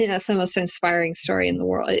bit. I think that's the most inspiring story in the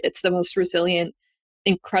world. It's the most resilient,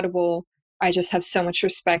 incredible. I just have so much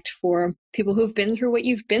respect for people who've been through what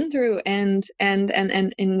you've been through, and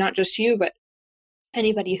not just you, but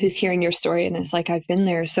anybody who's hearing your story and it's like, I've been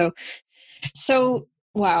there. So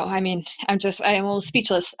wow. I mean, I am a little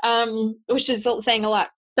speechless, which is saying a lot.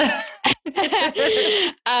 But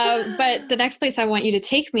the next place I want you to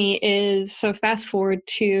take me is, so fast forward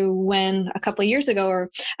to when a couple of years ago, or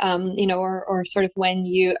sort of when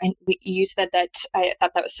you said that. I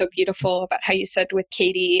thought that was so beautiful about how you said with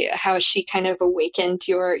Katie, how she kind of awakened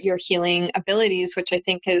your healing abilities, which I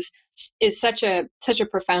think is such a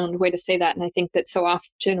profound way to say that. And I think that so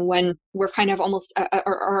often when we're kind of almost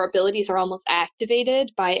our abilities are almost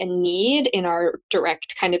activated by a need in our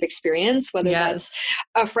direct kind of experience, whether that's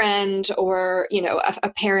a friend or a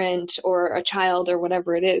parent or a child or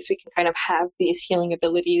whatever it is, we can kind of have these healing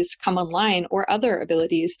abilities come online, or other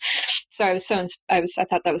abilities. So I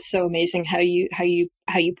thought that was so amazing how you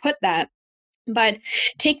put that. But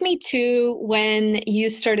take me to when you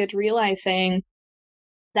started realizing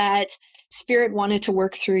that spirit wanted to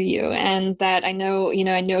work through you, and that I know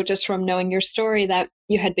just from knowing your story that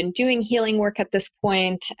you had been doing healing work at this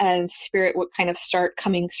point, and spirit would kind of start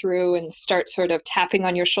coming through and start sort of tapping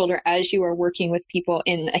on your shoulder as you were working with people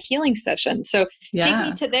in a healing session. So take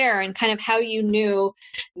me to there, and kind of how you knew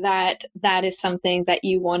that that is something that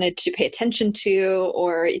you wanted to pay attention to,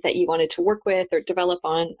 or that you wanted to work with or develop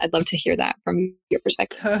on. I'd love to hear that from your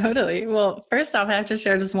perspective. Totally. Well, first off, I have to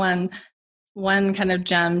share just one kind of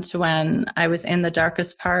gem to when I was in the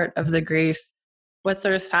darkest part of the grief. What's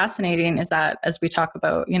sort of fascinating is that as we talk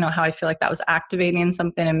about, how I feel like that was activating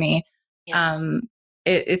something in me,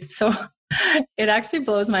 it's so, it actually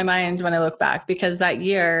blows my mind when I look back, because that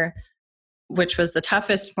year, which was the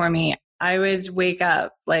toughest for me, I would wake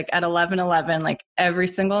up like at 11:11, like every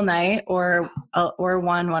single night, or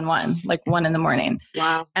 1:11, like 1 a.m.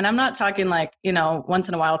 Wow. And I'm not talking like, once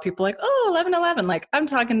in a while people like, oh, 11:11. Like I'm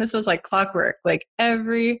talking, this was like clockwork, like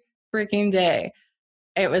every freaking day.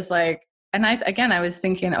 It was like, and I was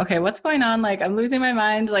thinking, okay, what's going on? Like I'm losing my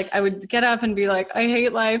mind. Like I would get up and be like, I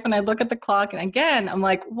hate life. And I'd look at the clock, and again, I'm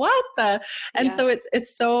like, what the? And so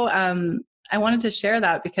it's so, I wanted to share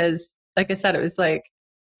that because, like I said, it was like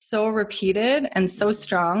so repeated and so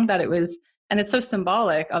strong that it was, and it's so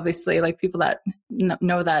symbolic, obviously, like people that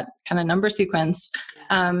know that kind of number sequence.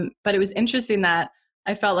 But it was interesting that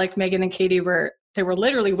I felt like Megan and Katie were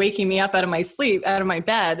literally waking me up out of my sleep, out of my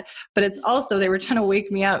bed. But it's also, they were trying to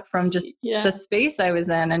wake me up from just the space I was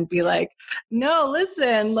in and be like, no,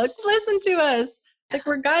 listen to us. Like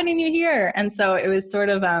we're guiding you here. And so it was sort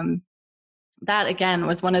of, that again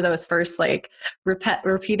was one of those first like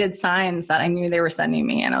repeated signs that I knew they were sending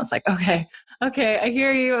me. And I was like, okay, I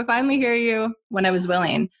hear you. I finally hear you, when I was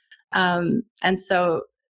willing. And so,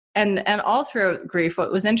 and all throughout grief,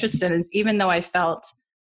 what was interesting is, even though I felt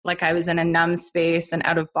like I was in a numb space and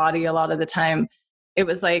out of body a lot of the time, it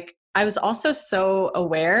was like, I was also so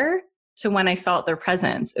aware to when I felt their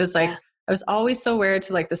presence. It was like, I was always so aware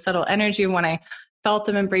to like the subtle energy when I felt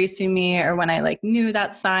them embracing me, or when I like knew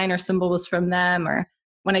that sign or symbol was from them, or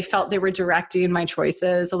when I felt they were directing my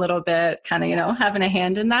choices a little bit, kind of, having a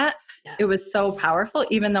hand in that. It was so powerful,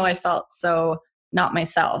 even though I felt so not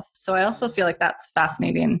myself. So I also feel like that's a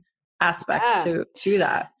fascinating aspect to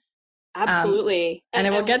that. Absolutely. And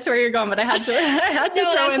we'll get to where you're going, but I had to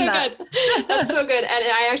throw in that. Good. That's so good. And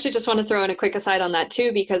I actually just want to throw in a quick aside on that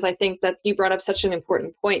too, because I think that you brought up such an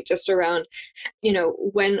important point just around,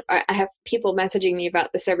 when I have people messaging me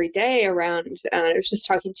about this every day around, I was just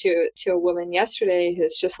talking to a woman yesterday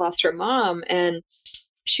who's just lost her mom, and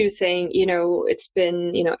she was saying, it's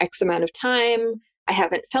been, X amount of time. I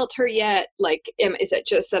haven't felt her yet. Like, is it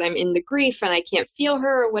just that I'm in the grief and I can't feel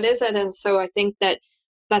her? What is it? And so I think that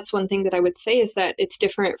that's one thing that I would say, is that it's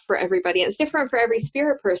different for everybody. It's different for every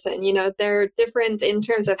spirit person. You know, they're different in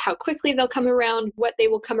terms of how quickly they'll come around, what they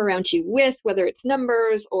will come around you with, whether it's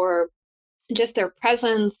numbers or just their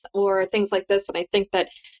presence or things like this. And I think that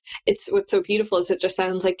it's what's so beautiful is it just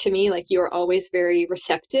sounds like to me like you're always very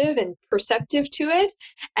receptive and perceptive to it.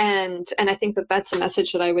 And I think that that's a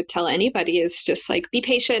message that I would tell anybody, is just like, be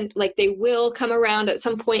patient. Like, they will come around at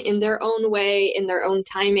some point in their own way, in their own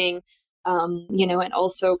timing. You know, and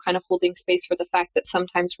also kind of holding space for the fact that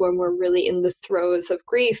sometimes when we're really in the throes of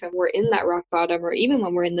grief and we're in that rock bottom, or even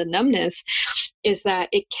when we're in the numbness, is that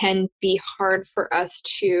it can be hard for us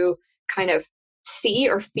to kind of see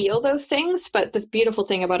or feel those things. But the beautiful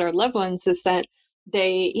thing about our loved ones is that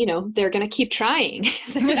they, you know, they're going to keep trying.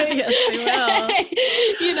 Yes, they will.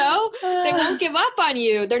 You know, they won't give up on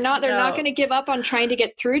you. They're not going to give up on trying to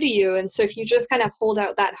get through to you. And so if you just kind of hold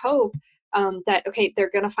out that hope, that, okay,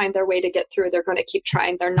 they're going to find their way to get through. They're going to keep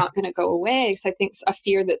trying. They're not going to go away. So I think a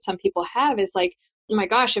fear that some people have is like, oh my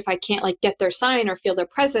gosh, if I can't like get their sign or feel their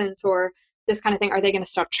presence or this kind of thing, are they going to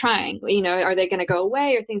stop trying? You know, are they going to go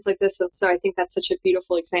away or things like this? And so I think that's such a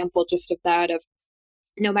beautiful example just of that, of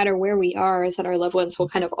no matter where we are, is that our loved ones will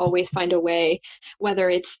kind of always find a way, whether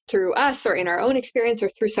it's through us or in our own experience or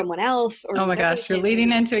through someone else. Or oh my gosh, you're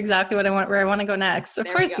leading into exactly what I want, where I want to go next. Of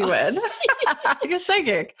course you would. You're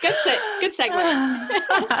psychic. Good segue.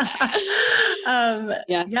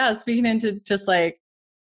 Yeah. Speaking into just like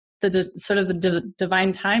sort of the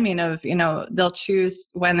divine timing of, you know, they'll choose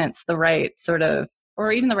when it's the right sort of,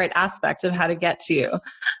 or even the right aspect of how to get to you.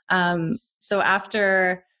 So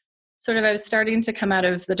after sort of I was starting to come out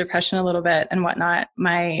of the depression a little bit and whatnot,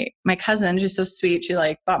 my cousin, she's so sweet. She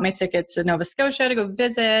like bought my ticket to Nova Scotia to go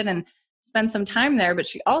visit and spend some time there. But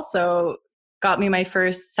she also got me my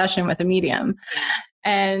first session with a medium.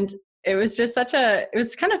 And it was just it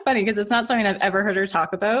was kind of funny because it's not something I've ever heard her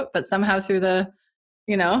talk about, but somehow through the,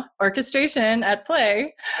 you know, orchestration at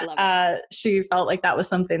play, she felt like that was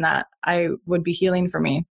something that I would be healing for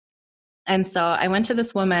me. And so I went to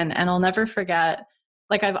this woman, and I'll never forget,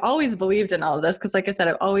 like, I've always believed in all of this because, like I said,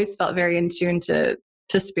 I've always felt very in tune to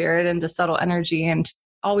spirit and to subtle energy, and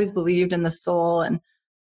always believed in the soul and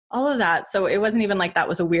all of that. So it wasn't even like that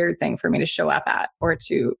was a weird thing for me to show up at or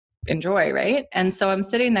to enjoy, right? And so I'm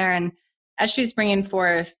sitting there, and as she's bringing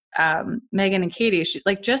forth Megan and Katie, she,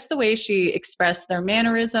 like, just the way she expressed their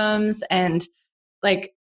mannerisms, and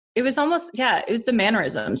like, it was almost, it was the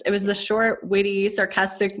mannerisms. It was the short, witty,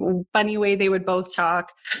 sarcastic, funny way they would both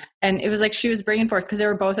talk. And it was like she was bringing forth, because they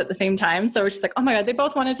were both at the same time. So it's just like, oh my God, they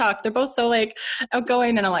both want to talk. They're both so like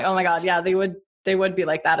outgoing. And I'm like, oh my God, yeah, they would be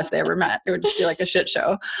like that if they ever met. It would just be like a shit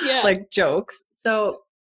show, like jokes. So,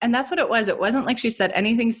 and that's what it was. It wasn't like she said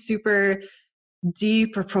anything super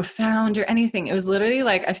deep or profound or anything. It was literally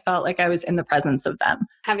like I felt like I was in the presence of them,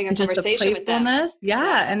 having a conversation with them.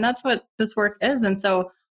 And that's what this work is. And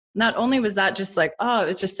so not only was that just like, oh,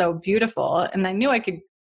 it's just so beautiful, and I knew I could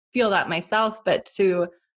feel that myself, but to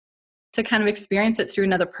kind of experience it through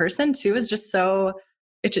another person too is just so,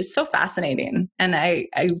 it's just so fascinating. And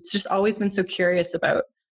I've just always been so curious about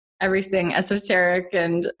everything esoteric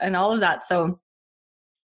and all of that. So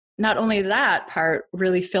not only that part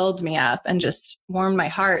really filled me up and just warmed my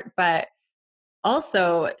heart, but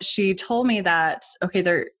also she told me that, okay,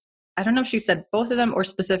 I don't know if she said both of them or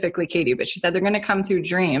specifically Katie, but she said they're going to come through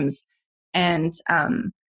dreams. And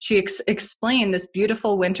she explained this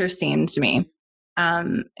beautiful winter scene to me.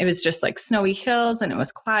 It was just like snowy hills, and it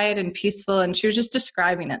was quiet and peaceful. And she was just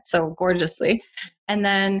describing it so gorgeously. And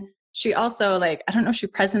then she also, like, I don't know if she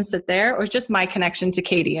presenced it there or just my connection to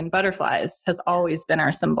Katie and butterflies has always been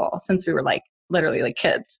our symbol since we were like literally like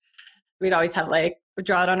kids. We'd always have like, we'd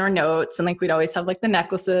draw it on our notes, and like we'd always have like the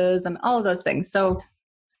necklaces and all of those things. So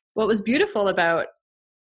what was beautiful about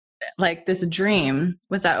like this dream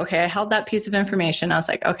was that, okay, I held that piece of information. I was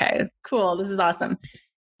like, okay, cool. This is awesome.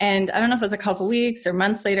 And I don't know if it was a couple weeks or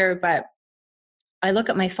months later, but I look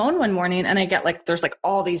at my phone one morning and I get like, there's like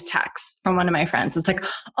all these texts from one of my friends. It's like,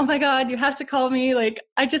 oh my God, you have to call me. Like,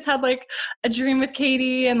 I just had like a dream with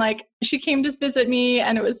Katie, and like she came to visit me,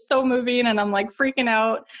 and it was so moving, and I'm like freaking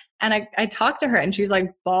out. And I talked to her, and she's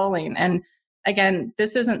like bawling. And again,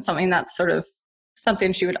 this isn't something that's sort of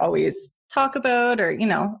something she would always talk about, or, you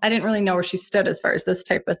know, I didn't really know where she stood as far as this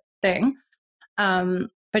type of thing.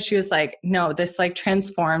 But she was like, no, this like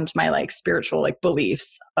transformed my like spiritual like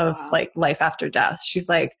beliefs of like life after death. She's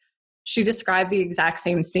like, she described the exact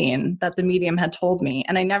same scene that the medium had told me.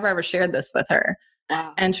 And I never ever shared this with her.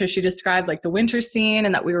 Wow. And so she described like the winter scene,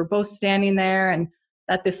 and that we were both standing there, and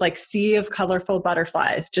that this like sea of colorful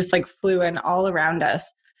butterflies just like flew in all around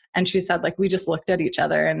us. And she said, like, we just looked at each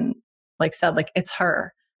other and like said, like, it's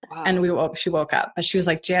her. Wow. And she woke up, but she was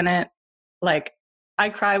like, Janet, like, I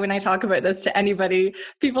cry when I talk about this to anybody.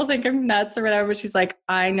 People think I'm nuts or whatever, but she's like,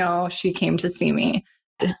 I know she came to see me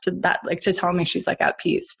to tell me she's like at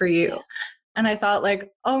peace for you. And I thought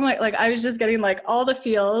like, oh my, like I was just getting like all the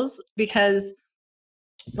feels because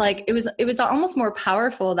like it was almost more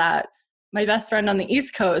powerful that my best friend on the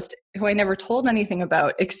East Coast, who I never told anything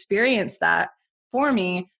about, experienced that for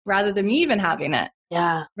me rather than me even having it.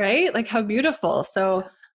 Yeah. Right? Like how beautiful. So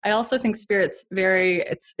I also think spirit's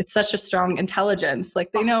it's such a strong intelligence.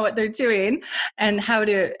 Like they know what they're doing and how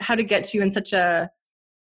to get to you in such a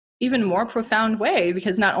even more profound way,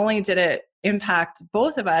 because not only did it impact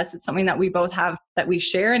both of us, it's something that we both have that we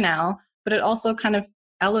share now, but it also kind of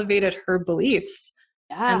elevated her beliefs.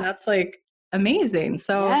 Yeah. And that's like amazing.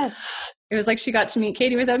 So yes. It was like she got to meet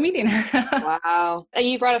Katie without meeting her. Wow. And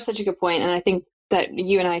you brought up such a good point. And I think that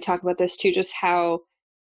you and I talk about this too, just how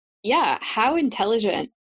intelligent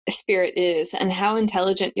a spirit is and how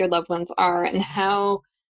intelligent your loved ones are and how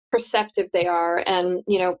perceptive they are. And,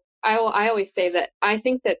 I always say that I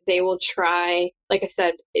think that they will try, like I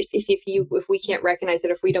said, if we can't recognize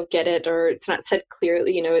it, if we don't get it, or it's not said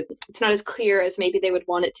clearly, it's not as clear as maybe they would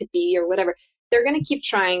want it to be or whatever, they're going to keep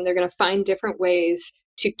trying. They're going to find different ways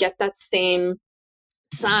to get that same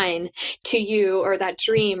sign to you or that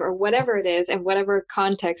dream or whatever it is in whatever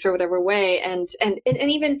context or whatever way. And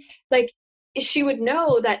even like she would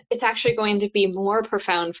know that it's actually going to be more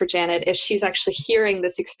profound for Janet if she's actually hearing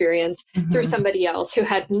this experience through somebody else who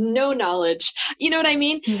had no knowledge. You know what I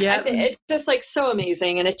mean? Yeah. It's just like so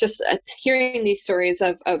amazing. And it's hearing these stories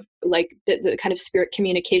of like the kind of spirit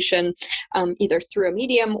communication, either through a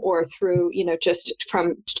medium or through, just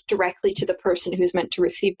from directly to the person who's meant to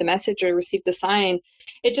receive the message or receive the sign.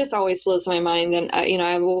 It just always blows my mind. And,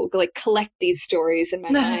 I will like collect these stories in my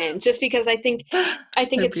mind just because I think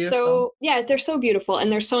it's beautiful. They're so beautiful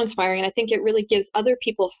and they're so inspiring. And I think it really gives other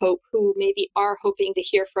people hope who maybe are hoping to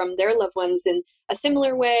hear from their loved ones in a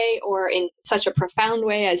similar way or in such a profound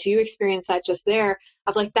way as you experienced that just there,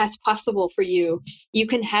 of like, that's possible for you. You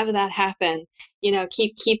can have that happen,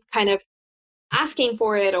 keep kind of asking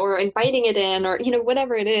for it or inviting it in or,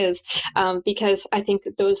 whatever it is. Because I think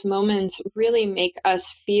those moments really make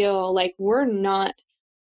us feel like we're not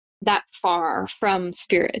that far from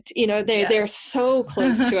spirit. They're so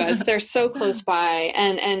close to us. They're so close by.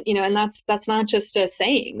 And that's not just a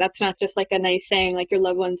saying. That's not just like a nice saying, like your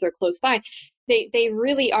loved ones are close by. They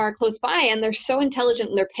really are close by, and they're so intelligent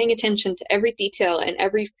and they're paying attention to every detail and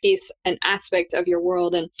every piece and aspect of your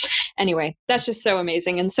world. And anyway, that's just so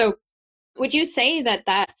amazing. And so would you say that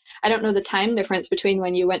I don't know the time difference between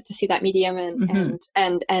when you went to see that medium and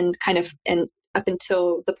kind of, and up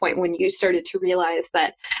until the point when you started to realize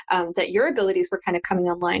that that your abilities were kind of coming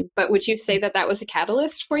online, but would you say that was a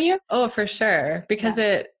catalyst for you? Oh, for sure. Because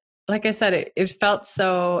like I said, it felt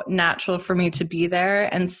so natural for me to be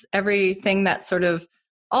there, and everything that sort of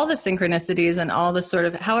all the synchronicities and all the sort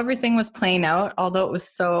of how everything was playing out, although it was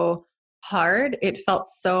so hard, it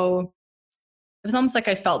was almost like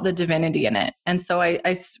I felt the divinity in it. And so I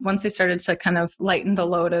once I started to kind of lighten the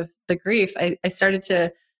load of the grief, I started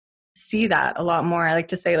to see that a lot more. I like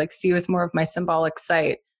to say, like, see with more of my symbolic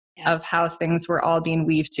sight of how things were all being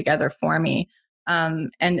weaved together for me.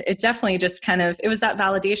 And it definitely just it was that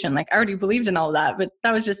validation. Like I already believed in all that, but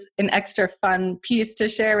that was just an extra fun piece to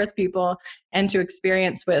share with people and to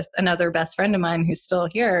experience with another best friend of mine who's still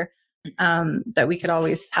here, that we could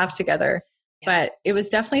always have together. But it was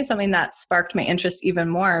definitely something that sparked my interest even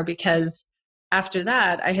more, because after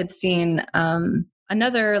that I had seen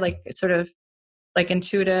another like sort of like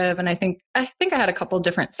intuitive, and I think I had a couple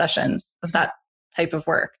different sessions of that type of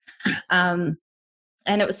work.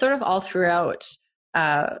 And it was sort of all throughout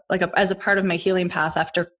as a part of my healing path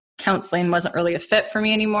after counseling wasn't really a fit for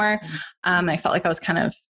me anymore. I felt like I was kind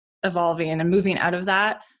of evolving and moving out of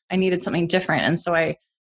that. I needed something different. And so I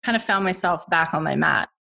kind of found myself back on my mat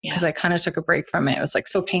because I kind of took a break from it. It was like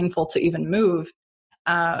so painful to even move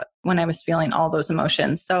when I was feeling all those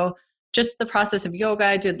emotions. So just the process of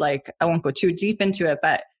yoga, I won't go too deep into it,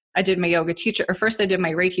 but I did my yoga teacher, or first I did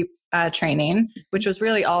my Reiki training, which was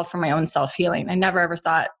really all for my own self-healing. I never ever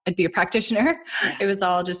thought I'd be a practitioner. It was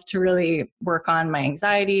all just to really work on my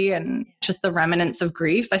anxiety and just the remnants of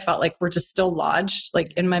grief. I felt like we're just still lodged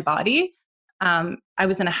like in my body. I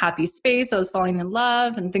was in a happy space. I was falling in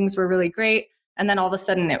love and things were really great. And then all of a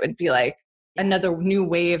sudden it would be like another new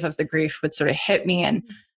wave of the grief would sort of hit me and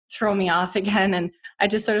throw me off again. And I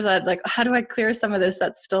just sort of thought, like, how do I clear some of this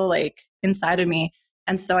that's still like inside of me?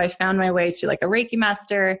 And so I found my way to like a Reiki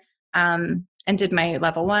master, and did my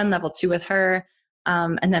level 1, level 2 with her.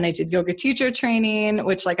 And then I did yoga teacher training,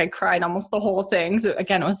 which like I cried almost the whole thing. So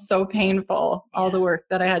again, it was so painful, all the work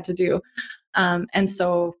that I had to do. And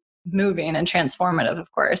so moving and transformative,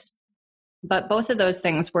 of course. But both of those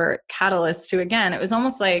things were catalysts to, again, it was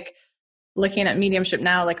almost like looking at mediumship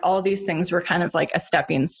now, like all these things were kind of like a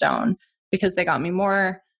stepping stone because they got me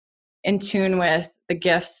more in tune with the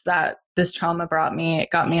gifts that this trauma brought me. It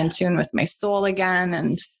got me in tune with my soul again,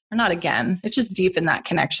 or not again, it just deepened that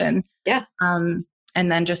connection. Yeah. And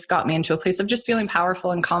then just got me into a place of just feeling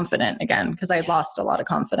powerful and confident again, because I had lost a lot of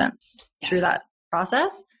confidence through that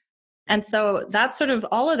process. And so that's sort of,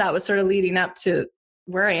 all of that was sort of leading up to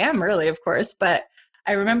where I am really, of course. But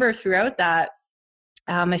I remember throughout that,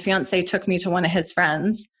 my fiance took me to one of his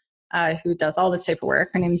friends who does all this type of work.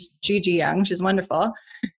 Her name's Gigi Young. She's wonderful.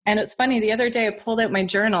 And it's funny, the other day I pulled out my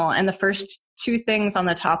journal and the first two things on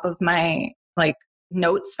the top of my like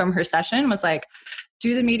notes from her session was like,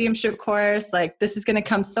 do the mediumship course. Like, this is going to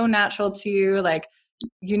come so natural to you. Like,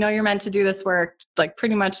 you know, you're meant to do this work, like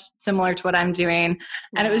pretty much similar to what I'm doing.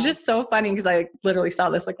 And it was just so funny because I literally saw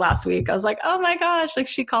this like last week. I was like, oh my gosh, like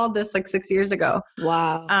she called this like 6 years ago.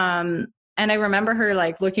 Wow. And I remember her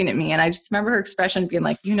like looking at me and I just remember her expression being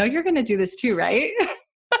like, you know, you're going to do this too, right?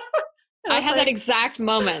 I had that exact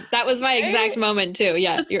moment. That was my exact moment too.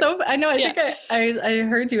 Yeah. So I know. I think I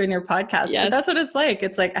heard you in your podcast. Yes. But that's what it's like.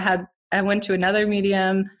 It's like I went to another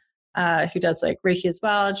medium who does like Reiki as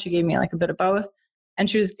well. And she gave me like a bit of both. And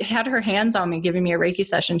she had her hands on me giving me a Reiki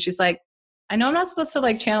session. She's like, I know I'm not supposed to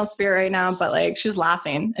like channel spirit right now, but like she's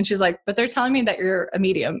laughing. And she's like, but they're telling me that you're a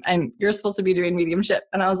medium and you're supposed to be doing mediumship.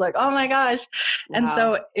 And I was like, oh my gosh. Wow. And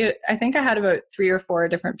so I think I had about 3 or 4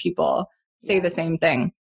 different people say the same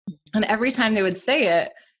thing. And every time they would say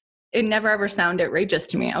it, it never ever sounded outrageous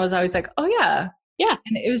to me. I was always like, oh yeah. Yeah.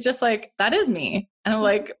 And it was just like, that is me. And I'm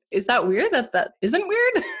like, is that weird that isn't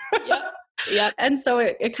weird? Yeah. Yeah. And so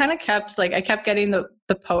it kind of kept like, I kept getting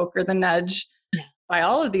the poke or the nudge by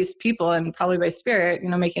all of these people and probably by spirit, you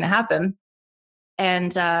know, making it happen.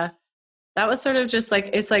 And that was sort of just like,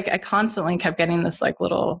 it's like I constantly kept getting this like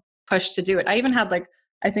little push to do it. I even had like,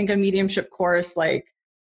 I think a mediumship course, like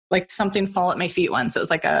something fall at my feet once. It was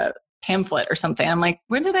like a pamphlet or something. I'm like,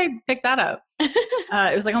 when did I pick that up?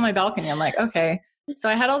 It was like on my balcony. I'm like, okay. So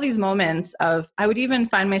I had all these moments of, I would even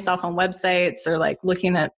find myself on websites or like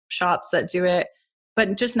looking at shops that do it,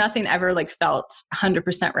 but just nothing ever like felt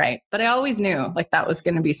 100% right. But I always knew like that was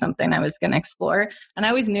going to be something I was going to explore. And I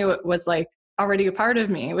always knew it was like already a part of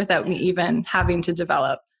me without me even having to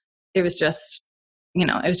develop. It was just, you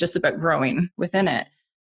know, it was just about growing within it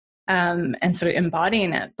and sort of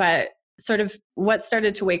embodying it. But sort of what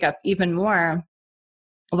started to wake up even more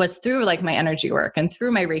was through like my energy work and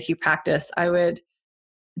through my Reiki practice. I would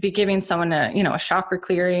be giving someone a chakra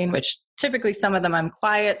clearing, which typically some of them I'm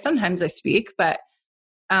quiet. Sometimes I speak, but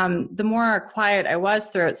the more quiet I was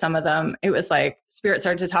throughout some of them, it was like spirit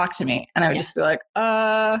started to talk to me. And I would just be like,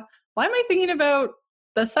 why am I thinking about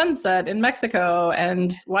the sunset in Mexico?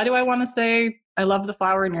 And why do I want to say, I love the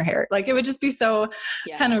flower in your hair? Like it would just be so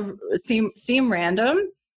kind of seem random.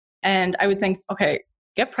 And I would think, okay,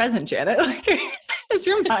 get present, Janet. Like, is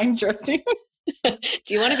your mind drifting? Do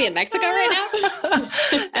you want to be in Mexico right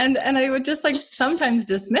now? and I would just like sometimes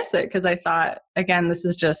dismiss it because I thought, again, this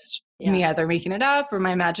is just me either making it up or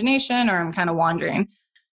my imagination or I'm kind of wandering.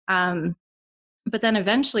 But then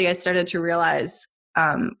eventually I started to realize,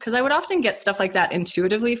 because I would often get stuff like that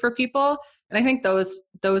intuitively for people. And I think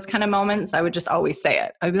those kind of moments, I would just always say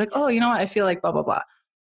it. I'd be like, oh, you know what? I feel like blah, blah, blah.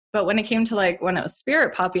 But when it came to like, when it was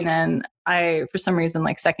spirit popping in, I, for some reason,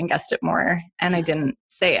 like second guessed it more and I didn't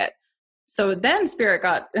say it. So then spirit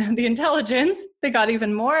got the intelligence. They got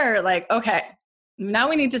even more like, okay, now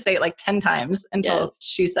we need to say it like 10 times until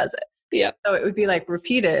she says it. Yeah. So it would be like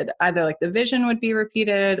repeated, either like the vision would be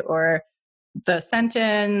repeated or the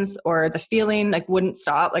sentence or the feeling like wouldn't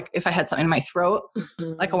stop. Like if I had something in my throat,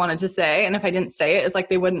 like I wanted to say, and if I didn't say it, it's like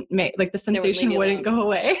they wouldn't make, like the sensation wouldn't go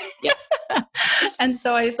away. Yeah. And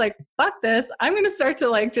so I was like, fuck this. I'm going to start to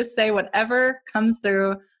like, just say whatever comes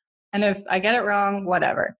through. And if I get it wrong,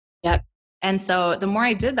 whatever. Yep. And so the more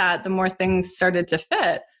I did that, the more things started to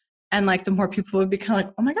fit. And like, the more people would be kind of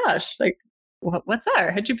like, oh my gosh, like what's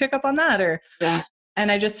that? How'd you pick up on that?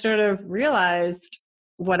 And I just sort of realized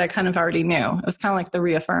what I kind of already knew. It was kind of like the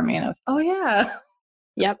reaffirming of, oh yeah,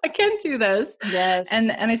 I can do this. Yes.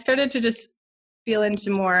 And I started to just feel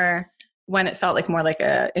into more when it felt like more like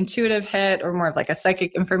a intuitive hit or more of like a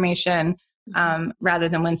psychic information, rather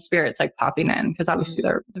than when spirit's like popping in, because obviously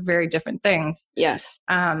they're very different things. Yes.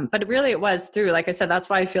 But really it was through, like I said, that's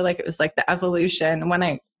why I feel like it was like the evolution. When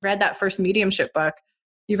I read that first mediumship book,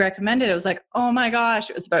 you recommended, it was like, oh my gosh,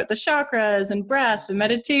 it was about the chakras and breath and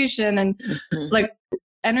meditation and like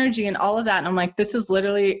energy and all of that. And I'm like, this is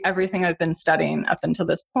literally everything I've been studying up until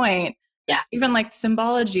this point. Yeah. Even like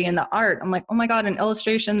symbology and the art. I'm like, oh my God, an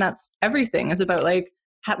illustration, that's everything, is about like,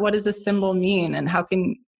 what does this symbol mean? And how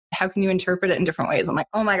can you interpret it in different ways? I'm like,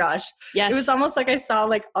 oh my gosh. Yes. It was almost like I saw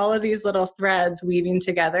like all of these little threads weaving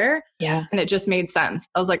together. Yeah. And it just made sense.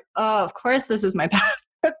 I was like, oh, of course this is my path.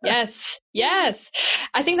 Yes. Yes.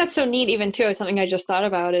 I think that's so neat even too. Something I just thought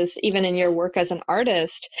about is even in your work as an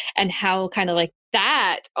artist and how kind of like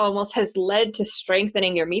that almost has led to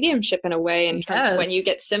strengthening your mediumship in a way in terms of when you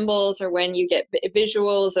get symbols or when you get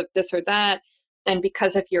visuals of this or that. And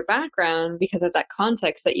because of your background, because of that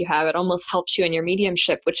context that you have, it almost helps you in your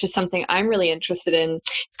mediumship, which is something I'm really interested in.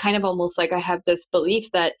 It's kind of almost like I have this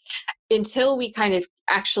belief that until we kind of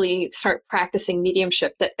actually start practicing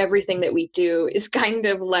mediumship, that everything that we do is kind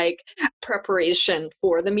of like preparation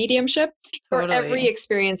for the mediumship. Totally. For every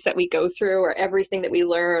experience that we go through or everything that we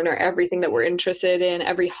learn or everything that we're interested in,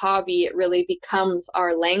 every hobby, it really becomes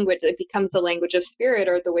our language. It becomes the language of spirit,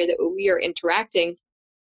 or the way that we are interacting,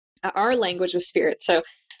 our language of spirit. So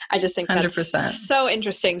I just think 100%. That's so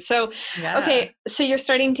interesting. So, okay. So you're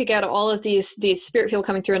starting to get all of these spirit people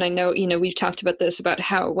coming through. And I know, we've talked about this, about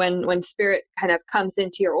how when spirit kind of comes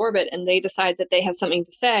into your orbit and they decide that they have something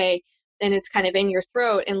to say and it's kind of in your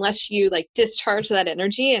throat, unless you like discharge that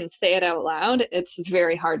energy and say it out loud, it's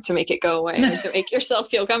very hard to make it go away and to make yourself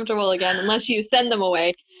feel comfortable again, unless you send them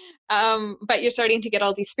away. But you're starting to get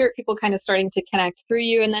all these spirit people kind of starting to connect through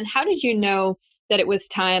you. And then how did you know that it was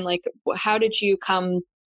time? Like, how did you come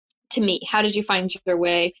to me? How did you find your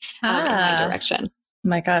way in my direction?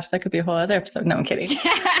 My gosh, that could be a whole other episode. No, I'm kidding.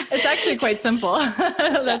 It's actually quite simple.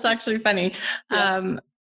 That's actually funny. Yeah.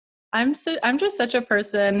 I'm just such a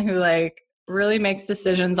person who like really makes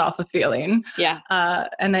decisions off of feeling. Yeah.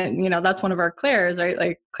 And then, that's one of our clairs, right?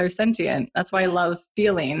 Like clairsentient. That's why I love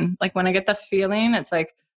feeling. Like when I get the feeling, it's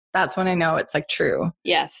like, that's when I know it's like true.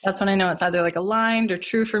 Yes. That's when I know it's either like aligned or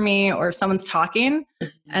true for me, or someone's talking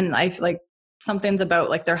and I feel like something's about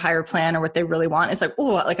like their higher plan or what they really want. It's like, oh,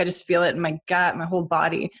 like I just feel it in my gut, my whole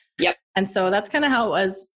body. Yep. And so that's kind of how it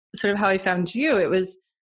was, sort of how I found you. It was,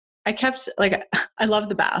 I kept like, I love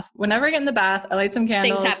the bath. Whenever I get in the bath, I light some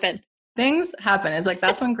candles. Things happen. It's like,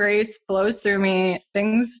 that's when grace flows through me.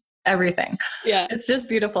 Everything. Yeah. It's just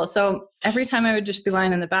beautiful. So every time I would just be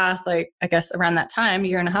lying in the bath, like I guess around that time, a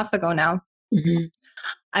year and a half ago now,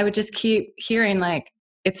 I would just keep hearing like,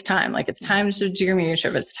 it's time to do your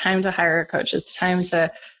mediumship. It's time to hire a coach. It's time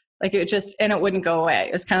to like, it just, and it wouldn't go away.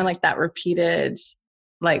 It was kind of like that repeated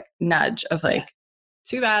like nudge of like,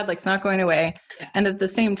 too bad, like it's not going away. Yeah. And at the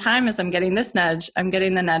same time as I'm getting this nudge, I'm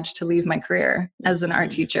getting the nudge to leave my career as an art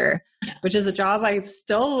teacher, which is a job I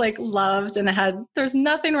still like loved and there's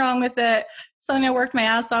nothing wrong with it. Something I worked my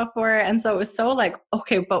ass off for. And so it was so like,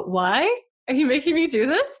 okay, but why are you making me do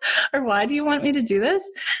this? Or why do you want me to do this?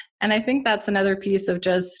 And I think that's another piece of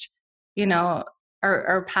just,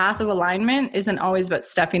 our path of alignment isn't always about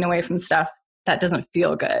stepping away from stuff that doesn't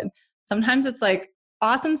feel good. Sometimes it's like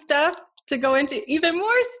awesome stuff to go into even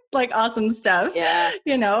more like awesome stuff. Yeah.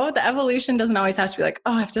 The evolution doesn't always have to be like,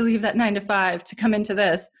 oh, I have to leave that 9 to 5 to come into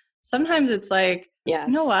this. Sometimes it's like, you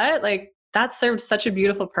know what? Like that served such a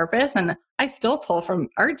beautiful purpose. And I still pull from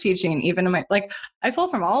art teaching, even in I pull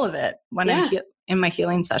from all of it when I'm in my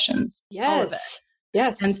healing sessions. Yes. All of it.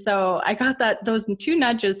 Yes. And so I got those 2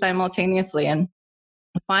 nudges simultaneously. And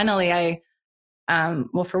finally I,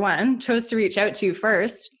 for one, chose to reach out to you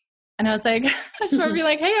first. And I was like, I just want to be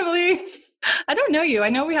like, hey, Emily, I don't know you. I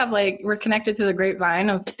know we're connected to the grapevine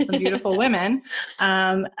of some beautiful women.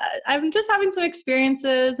 I'm just having some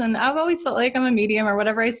experiences and I've always felt like I'm a medium or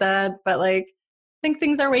whatever I said, but like, I think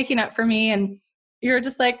things are waking up for me. And you're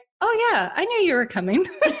just like, oh yeah, I knew you were coming.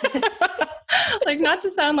 Like not to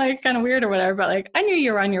sound like kind of weird or whatever, but like, I knew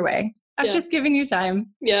you were on your way. I was just giving you time.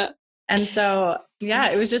 Yeah. And so,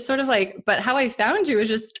 it was just sort of like, but how I found you was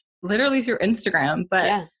just literally through Instagram,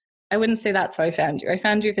 but I wouldn't say that's how I found you. I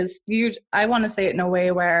found you because I want to say it in a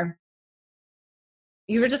way where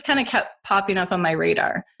you were just kind of kept popping up on my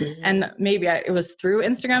radar. And maybe it was through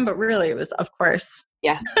Instagram, but really it was, of course,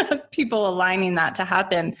 people aligning that to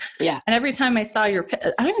happen. Yeah. And every time I saw I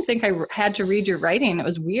don't even think I had to read your writing. It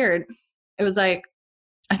was weird. It was like,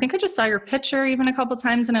 I think I just saw your picture even a couple of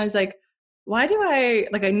times. And I was like, why do I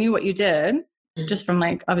knew what you did just from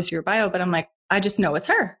like, obviously your bio, but I'm like, I just know it's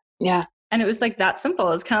her. Yeah. And it was like that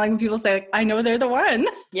simple. It's kind of like when people say, like, I know they're the one.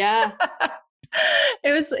 Yeah.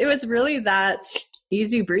 It was really that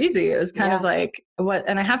easy breezy. It was kind of like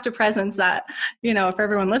and I have to presence that, for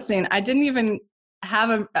everyone listening, I didn't even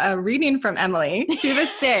have a reading from Emily to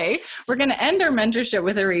this day. We're going to end our mentorship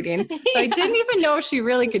with a reading. So I didn't even know she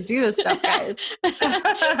really could do this stuff, guys.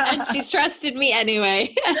 And she's trusted me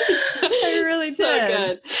anyway. I really did.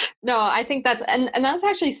 Good. No, I think that's, and that's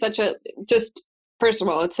actually such a, just, first of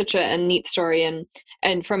all, it's such a neat story.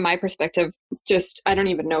 And from my perspective, just, I don't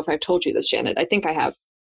even know if I've told you this, Janet. I think I have.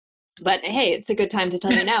 But hey, it's a good time to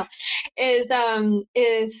tell you now. is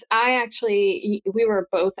I actually, we were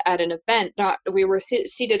both at an event. We were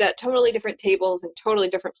seated at totally different tables and totally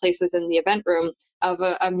different places in the event room of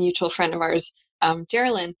a mutual friend of ours,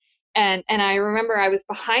 Geraldine. And I remember I was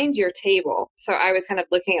behind your table, so I was kind of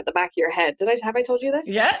looking at the back of your head. Have I told you this?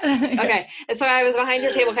 Yeah. Okay. And so I was behind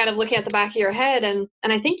your table, kind of looking at the back of your head, and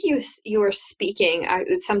I think you were speaking.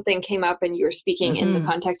 Something came up, and you were speaking in the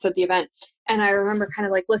context of the event. And I remember kind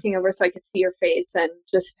of like looking over so I could see your face, and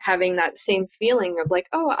just having that same feeling of like,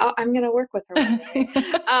 oh, I'm going to work with her. and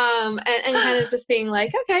kind of just being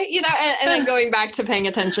like, okay, and then going back to paying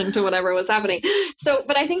attention to whatever was happening. So,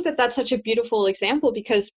 but I think that that's such a beautiful example,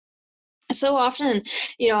 because so often,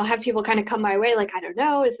 I'll have people kind of come my way, like, I don't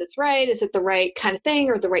know, is this right? Is it the right kind of thing,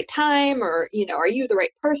 or the right time, or, are you the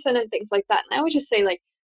right person, and things like that. And I would just say, like,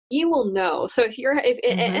 you will know. So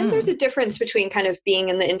and there's a difference between kind of being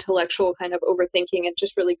in the intellectual kind of overthinking and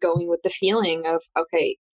just really going with the feeling of,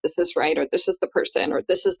 okay, this is right, or this is the person, or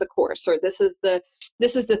this is the course, or this is the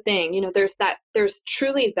thing. There's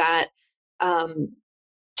truly that,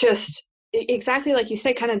 just exactly like you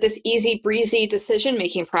said, kind of this easy breezy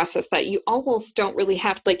decision-making process that you almost don't really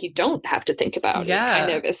have, like, you don't have to think about. Yeah. It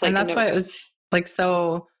kind of, it's like, and that's why it was like,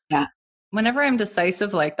 so yeah. Whenever I'm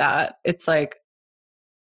decisive like that, it's like,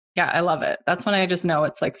 yeah, I love it. That's when I just know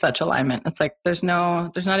it's like such alignment. It's like, there's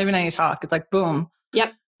not even any talk. It's like, boom.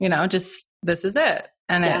 Yep. Just, this is it.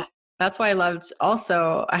 And that's why I loved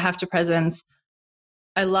also, I Have to Presence.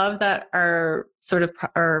 I love that our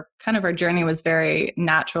journey was very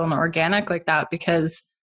natural and organic like that, because,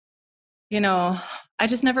 I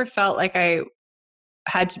just never felt like I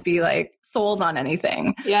had to be like sold on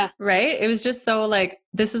anything. Yeah. Right. It was just so like,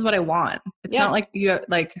 this is what I want. It's not like you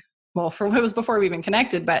like, well, it was before we even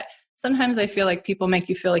connected, but sometimes I feel like people make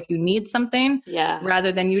you feel like you need something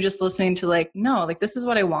rather than you just listening to like, no, like, this is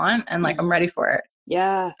what I want. And like, I'm ready for it.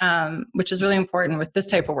 Yeah. Which is really important with this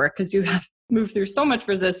type of work, because you have moved through so much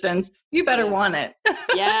resistance. You better want it.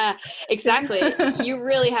 Yeah, exactly. You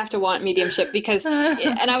really have to want mediumship, because,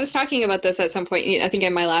 and I was talking about this at some point, I think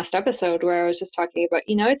in my last episode, where I was just talking about,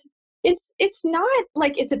 it's not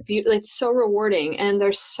like it's so rewarding, and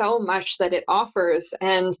there's so much that it offers,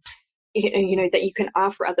 and that you can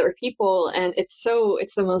offer other people, and it's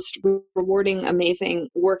the most rewarding, amazing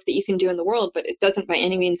work that you can do in the world. But it doesn't by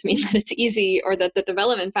any means mean that it's easy, or that the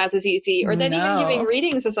development path is easy, or that even giving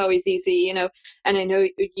readings is always easy, and I know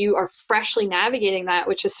you are freshly navigating that,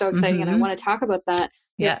 which is so exciting. And I want to talk about that.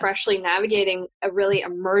 You're freshly navigating, really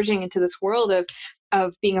emerging into this world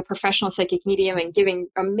of being a professional psychic medium and giving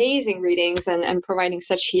amazing readings and providing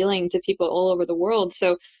such healing to people all over the world.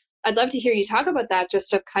 So I'd love to hear you talk about that,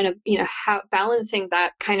 just to kind of, how balancing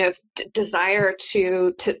that kind of desire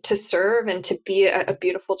to serve and to be a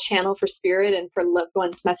beautiful channel for spirit and for loved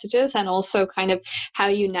ones' messages, and also kind of how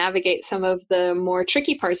you navigate some of the more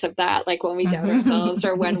tricky parts of that, like when we doubt ourselves,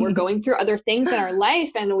 or when we're going through other things in our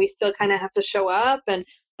life and we still kind of have to show up and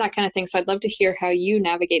that kind of thing. So I'd love to hear how you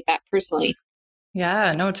navigate that personally.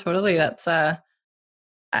 Yeah, no, totally. That's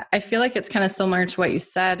I feel like it's kind of similar to what you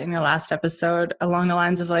said in your last episode, along the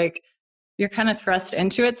lines of like, you're kind of thrust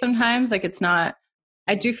into it sometimes. Like, it's not,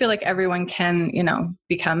 I do feel like everyone can,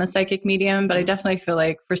 become a psychic medium, but I definitely feel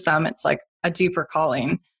like for some, it's like a deeper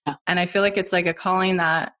calling. Yeah. And I feel like it's like a calling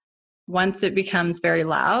that once it becomes very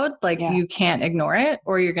loud, like you can't ignore it,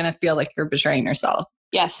 or you're going to feel like you're betraying yourself.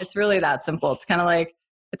 Yes. It's really that simple. It's kind of like,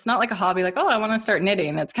 it's not like a hobby, like, oh, I want to start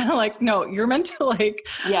knitting. It's kind of like, no, you're meant to like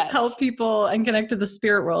help people and connect to the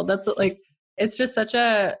spirit world. That's like, it's just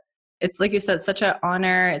it's like you said, such an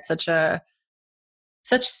honor. It's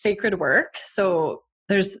such sacred work. So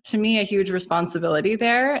there's, to me, a huge responsibility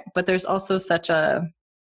there, but there's also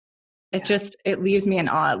it leaves me in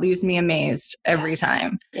awe. It leaves me amazed every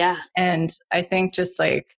time. Yeah. And I think just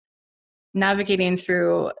like navigating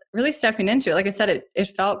through, really stepping into it, like I said, it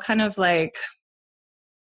felt kind of like,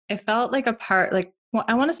 it felt like a part, like, well,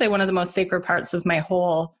 I want to say one of the most sacred parts of my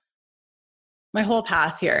whole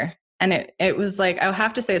path here. And it was like, I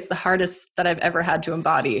have to say it's the hardest that I've ever had to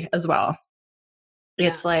embody as well. Yeah.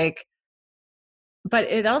 It's like, but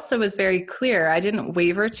it also was very clear. I didn't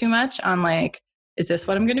waver too much on like, is this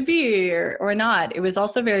what I'm going to be or not? It was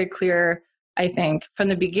also very clear, I think, from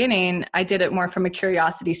the beginning. I did it more from a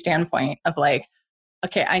curiosity standpoint of like,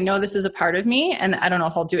 okay, I know this is a part of me, and I don't know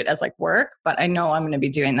if I'll do it as like work, but I know I'm going to be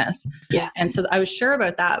doing this. Yeah. And so I was sure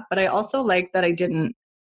about that, but I also liked that I didn't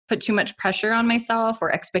put too much pressure on myself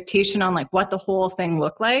or expectation on like what the whole thing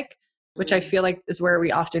looked like, which I feel like is where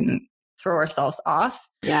we often throw ourselves off.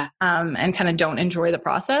 Yeah. And kind of don't enjoy the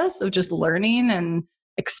process of just learning and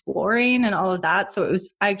exploring and all of that. So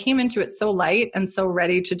I came into it so light and so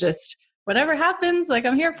ready to just, whatever happens, like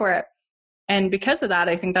I'm here for it. And because of that,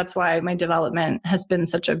 I think that's why my development has been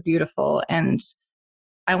such a beautiful, and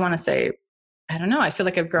I want to say, I don't know, I feel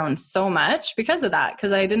like I've grown so much because of that,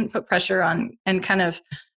 because I didn't put pressure on and kind of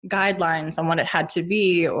guidelines on what it had to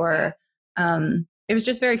be, or it was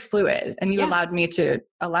just very fluid. And you allowed me to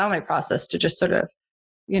allow my process to just sort of,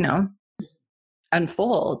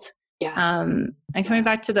 unfold. Yeah. And coming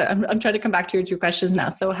back to I'm trying to come back to your two questions now.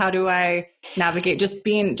 So how do I navigate just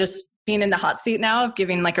being in the hot seat now of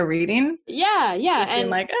giving like a reading? Yeah. Yeah. Just being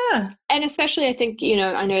like, and especially I think,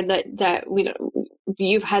 I know that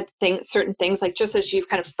you've had certain things, like just as you've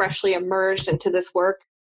kind of freshly emerged into this work,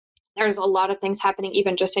 there's a lot of things happening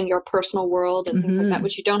even just in your personal world and things like that,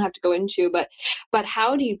 which you don't have to go into, but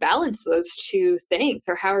how do you balance those two things,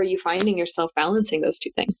 or how are you finding yourself balancing those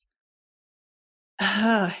two things?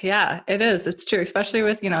 Yeah, it is. It's true, especially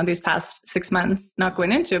with, these past 6 months, not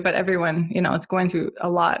going into it, but everyone, is going through a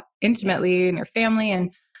lot intimately in your family.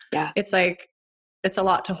 And it's like, it's a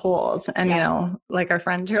lot to hold. And, like our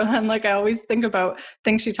friend Jerlyn, like I always think about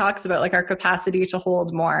things she talks about, like our capacity to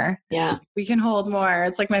hold more. Yeah. We can hold more.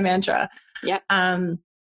 It's like my mantra. Yeah.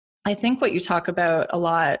 I think what you talk about a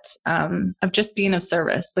lot, of just being of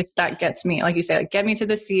service, like that gets me, like you say, like get me to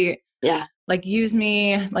the seat. Yeah. Like use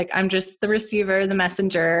me, like I'm just the receiver, the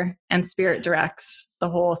messenger, and spirit directs the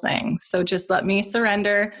whole thing. So just let me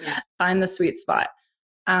surrender, find the sweet spot.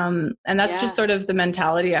 And that's just sort of the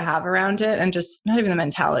mentality I have around it. And just not even the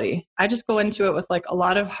mentality. I just go into it with like a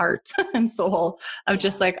lot of heart and soul of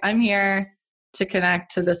just like, I'm here to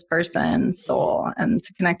connect to this person's soul and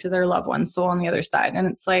to connect to their loved one's soul on the other side. And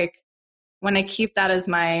it's like, when I keep that as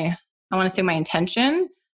my intention,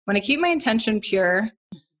 when I keep my intention pure,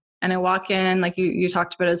 and I walk in, like you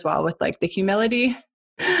talked about as well, with like the humility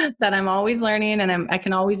that I'm always learning, and I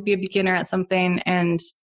can always be a beginner at something, and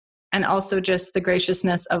also just the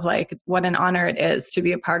graciousness of like what an honor it is to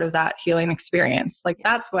be a part of that healing experience. Like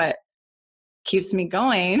that's what keeps me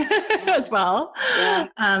going as well. Yeah.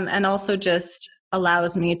 And also just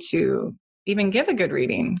allows me to even give a good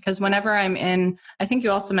reading, because whenever I'm in, I think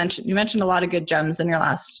you mentioned a lot of good gems in your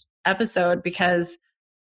last episode, because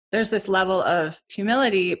there's this level of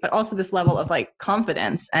humility, but also this level of like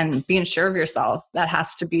confidence and being sure of yourself that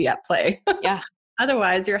has to be at play. Yeah.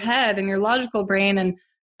 Otherwise your head and your logical brain and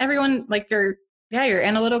everyone, like your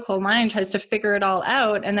analytical mind tries to figure it all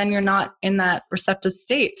out. And then you're not in that receptive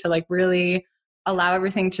state to like really allow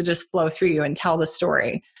everything to just flow through you and tell the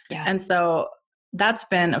story. Yeah. And so that's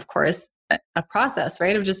been, of course, a process,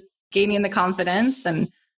 right? Of just gaining the confidence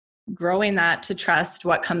and growing that to trust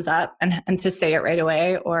what comes up and to say it right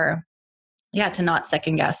away, or to not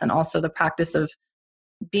second guess. And also the practice of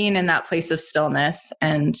being in that place of stillness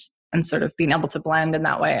and sort of being able to blend in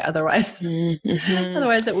that way. Otherwise,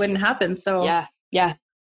 otherwise it wouldn't happen. So yeah.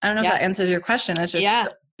 I don't know if that answers your question. It's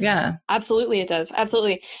just, absolutely. It does.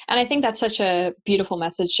 Absolutely. And I think that's such a beautiful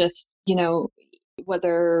message, just,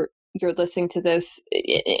 whether you're listening to this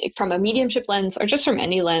from a mediumship lens or just from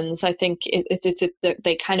any lens, I think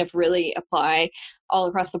they kind of really apply all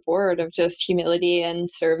across the board, of just humility and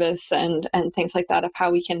service and things like that, of how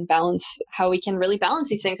we can really balance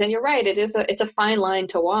these things. And you're right. It's a fine line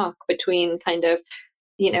to walk between kind of,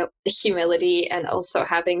 the humility and also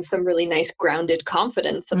having some really nice grounded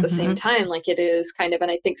confidence at the same time. Like it is kind of, and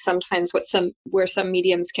I think sometimes where some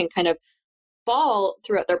mediums can kind of fall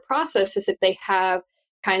throughout their process is if they have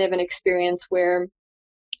kind of an experience where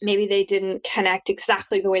maybe they didn't connect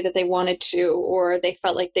exactly the way that they wanted to, or they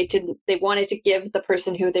felt like they wanted to give the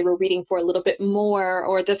person who they were reading for a little bit more,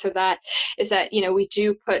 or this or that, is that, we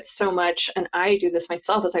do put so much, and I do this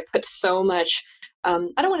myself, is I put so much, I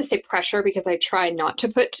don't want to say pressure, because I try not to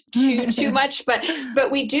put too much, but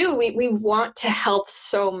we want to help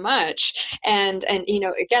so much. And,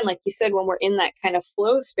 again, like you said, when we're in that kind of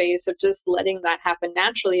flow space of just letting that happen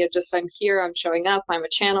naturally, of just, I'm here, I'm showing up, I'm a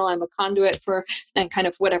channel, I'm a conduit for, and kind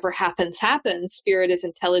of whatever happens. Spirit is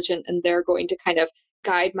intelligent, and they're going to kind of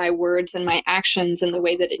guide my words and my actions in the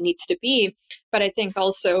way that it needs to be. But I think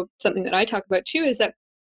also something that I talk about too is that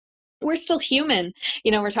we're still human.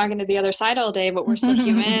 We're talking to the other side all day, but we're still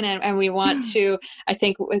human. And we want to, I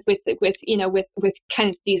think with kind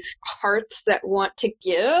of these hearts that want to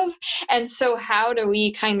give. And so how do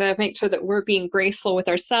we kind of make sure that we're being graceful with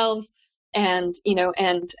ourselves, and,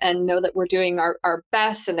 and know that we're doing our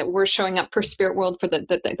best and that we're showing up for spirit world for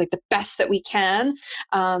the best that we can.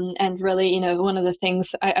 And really, one of the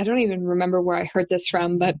things, I don't even remember where I heard this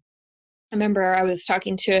from, but I remember I was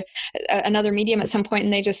talking to another medium at some point,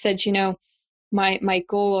 and they just said, my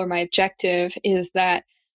goal or my objective is that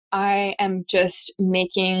I am just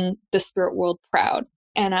making the spirit world proud.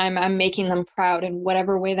 And I'm making them proud in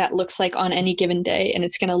whatever way that looks like on any given day. And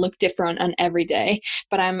it's going to look different on every day,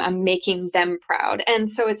 but I'm making them proud.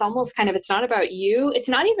 And so it's almost it's not about you. It's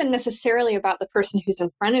not even necessarily about the person who's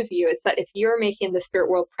in front of you. It's that if you're making the spirit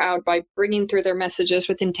world proud by bringing through their messages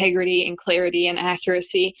with integrity and clarity and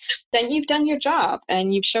accuracy, then you've done your job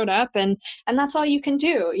and you've showed up, and that's all you can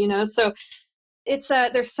do, So it's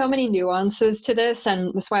there's so many nuances to this,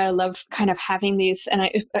 and that's why I love kind of having these. And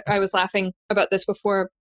I was laughing about this before.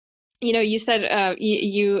 You said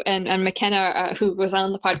you and McKenna, who was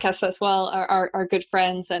on the podcast as well, are good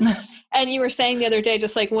friends, and and you were saying the other day,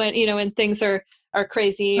 just like when things are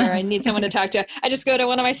crazy or I need someone to talk to, I just go to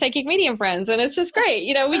one of my psychic medium friends, and it's just great.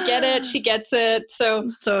 We get it, she gets it.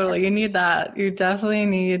 So totally, you need that. You definitely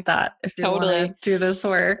need that if you want to do this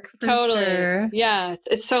work. Totally, sure. Yeah,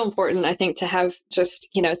 it's so important, I think, to have just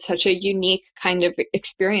it's such a unique kind of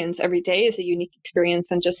experience. Every day is a unique experience,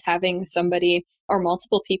 and just having somebody or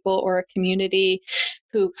multiple people or a community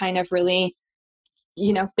who kind of really,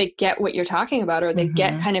 they get what you're talking about, or they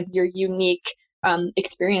get kind of your unique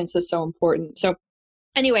experience is so important. So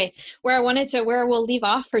anyway, where we'll leave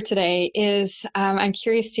off for today is I'm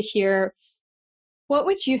curious to hear, what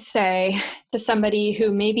would you say to somebody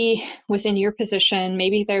who maybe was in your position?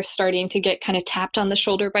 Maybe they're starting to get kind of tapped on the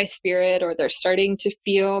shoulder by spirit, or they're starting to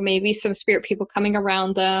feel maybe some spirit people coming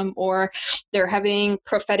around them, or they're having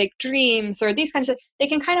prophetic dreams, or these kinds of, they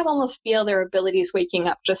can kind of almost feel their abilities waking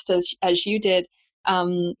up, just as you did,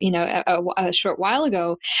 a short while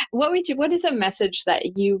ago. What is a message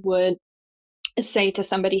that you would say to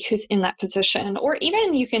somebody who's in that position? Or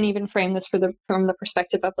even, you can even frame this from the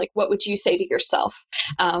perspective of, like, what would you say to yourself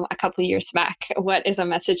a couple of years back? What is a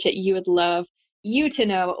message that you would love you to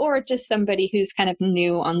know, or just somebody who's kind of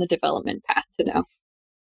new on the development path to know?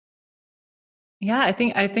 Yeah, I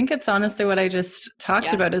think it's honestly what I just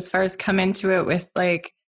talked about, as far as come into it with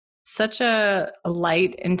like such a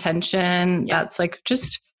light intention. That's like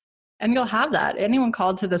and you'll have that. Anyone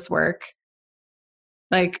called to this work,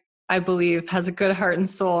 like, I believe, has a good heart and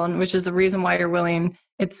soul, and which is the reason why you're willing.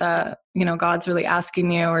 It's God's really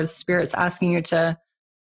asking you, or Spirit's asking you to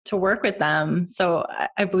work with them. So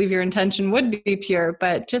I believe your intention would be pure,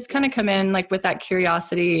 but just kind of come in like with that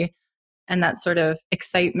curiosity and that sort of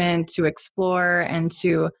excitement to explore and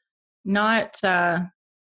to not, I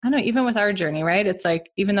don't know, even with our journey, right? It's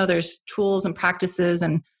like, even though there's tools and practices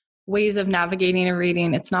and ways of navigating a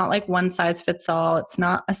reading, it's not like one size fits all. It's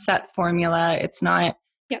not a set formula. It's not,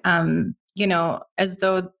 as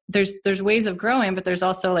though there's ways of growing, but there's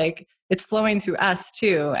also like, it's flowing through us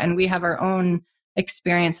too. And we have our own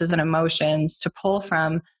experiences and emotions to pull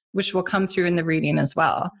from, which will come through in the reading as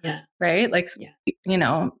well. Yeah. Right. Like,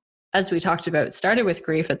 as we talked about, it started with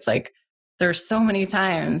grief. It's like, there's so many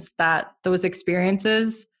times that those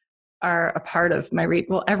experiences are a part of my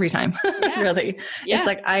well, every time, really. Yeah. It's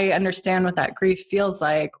like, I understand what that grief feels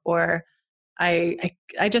like, or I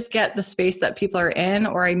just get the space that people are in,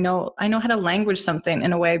 or I know how to language something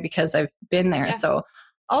in a way because I've been there. Yeah. So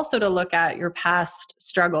also to look at your past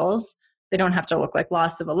struggles, they don't have to look like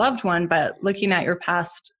loss of a loved one, but looking at your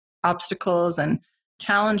past obstacles and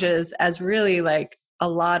challenges as really like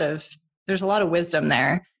there's a lot of wisdom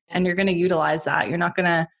there, and you're going to utilize that. You're not going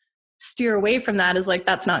to steer away from that as like,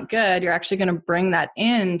 that's not good. You're actually going to bring that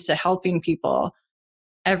into helping people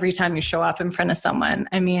every time you show up in front of someone.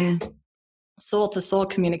 I mean, soul to soul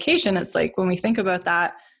communication. It's like, when we think about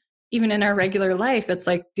that, even in our regular life, it's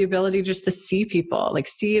like the ability just to see people, like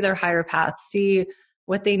see their higher path, see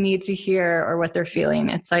what they need to hear or what they're feeling.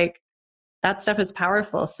 It's like, that stuff is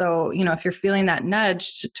powerful. So, if you're feeling that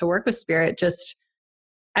nudge to work with spirit,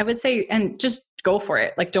 I would say, and just go for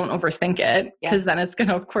it. Like, don't overthink it, because then it's going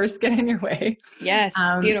to, of course, get in your way. Yes.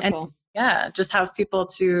 Beautiful. Just have people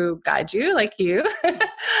to guide you, like you,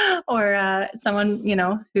 or someone,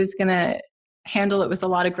 who's going to handle it with a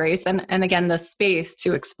lot of grace. And again, the space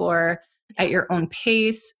to explore at your own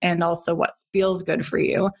pace, and also what feels good for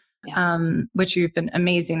you, which you've been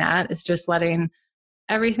amazing at, is just letting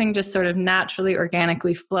everything just sort of naturally,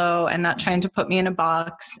 organically flow, and not trying to put me in a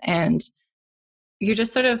box. And you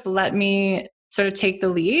just sort of let me sort of take the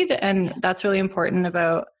lead. And that's really important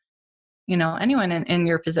about, anyone in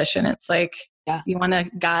your position. It's like, you want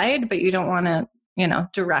to guide, but you don't want to,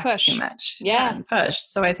 direct too much. Yeah. And push.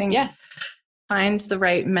 So I think, find the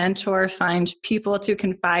right mentor, find people to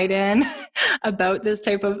confide in about this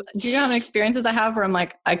type of, do you know how many experiences I have where I'm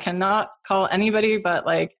like, I cannot call anybody but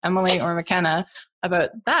like Emily or McKenna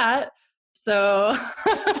about that. So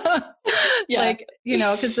like, you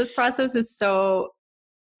know, because this process is so,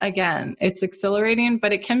 again, it's exhilarating,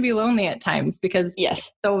 but it can be lonely at times because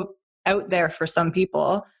it's so out there for some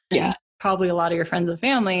people. Yeah. Probably a lot of your friends and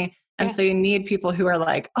family. And so you need people who are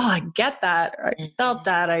like, oh, I get that. Or I felt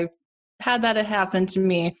that. I've had that happen to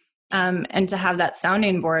me. And to have that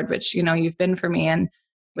sounding board, which, you know, you've been for me. And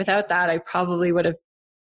without that, I probably would have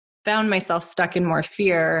found myself stuck in more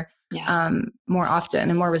fear more often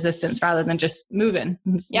and more resistance rather than just move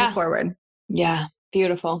forward. Yeah.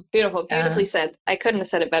 Beautiful. Beautifully said. I couldn't have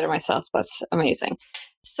said it better myself. That's amazing.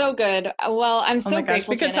 So good. Well, I'm so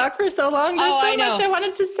grateful. We could talk for so long. There's so much I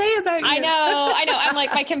wanted to say about you. I know. I'm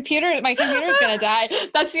like, my computer's going to die.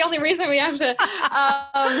 That's the only reason we have to.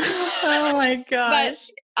 Oh my gosh.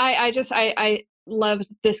 But I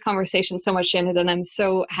loved this conversation so much, Janet, and I'm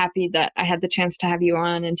so happy that I had the chance to have you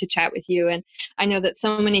on and to chat with you. And I know that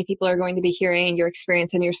so many people are going to be hearing your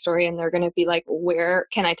experience and your story, and they're going to be like, where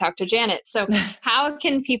can I talk to Janet? So how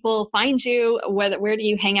can people find you? Where do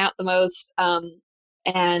you hang out the most?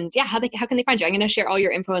 And how can they find you? I'm going to share all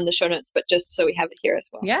your info in the show notes, but just so we have it here as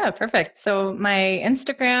well. Yeah, perfect. So my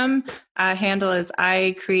Instagram handle is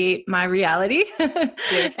I Create My Reality.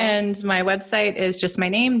 And my website is just my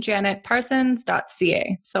name,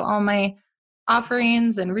 janetparsons.ca. So all my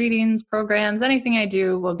offerings and readings, programs, anything I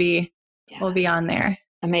do will be on there.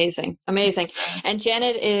 Amazing. And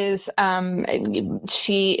Janet is,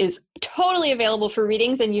 she is totally available for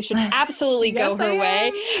readings, and you should absolutely go her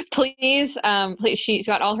way. Please, she's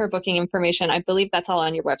got all her booking information. I believe that's all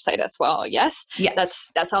on your website as well. Yes.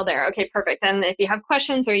 That's all there. Okay, perfect. And if you have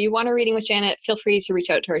questions or you want a reading with Janet, feel free to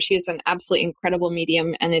reach out to her. She is an absolutely incredible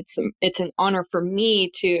medium, and it's an honor for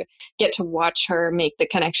me to get to watch her make the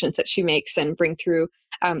connections that she makes and bring through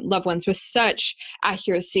loved ones with such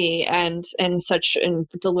accuracy and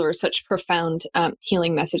deliver such profound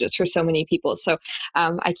healing messages for so many people. So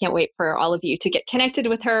I can't wait for all of you to get connected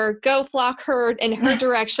with her. Go flock her in her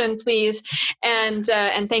direction, please. And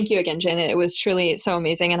thank you again, Janet. It was truly so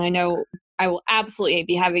amazing. And I know I will absolutely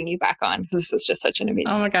be having you back on because this was just such an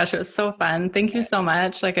amazing. Oh my gosh, it was so fun. Thank you so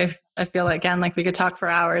much. Like I feel again like we could talk for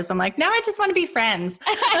hours. I'm like, now I just want to be friends.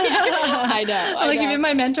 I know. Like you've been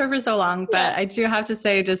my mentor for so long, but I do have to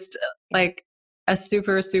say just like a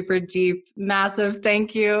super, super deep, massive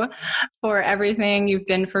thank you for everything you've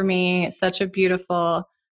been for me. Such a beautiful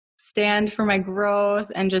stand for my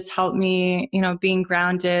growth and just help me, you know, being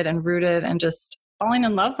grounded and rooted and just falling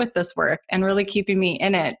in love with this work and really keeping me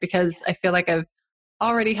in it because I feel like I've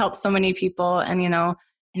already helped so many people and, you know,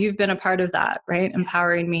 you've been a part of that, right?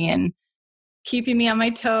 Empowering me and keeping me on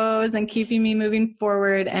my toes and keeping me moving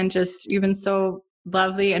forward. And just, you've been so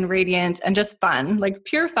lovely and radiant and just fun, like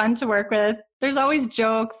pure fun to work with. There's always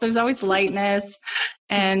jokes, there's always lightness.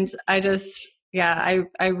 And I just, I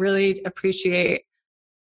really appreciate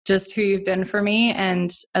just who you've been for me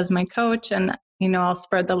and as my coach. And, you know, I'll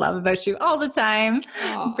spread the love about you all the time,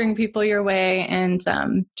 bring people your way. And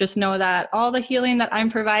just know that all the healing that I'm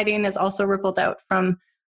providing is also rippled out from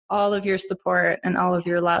all of your support and all of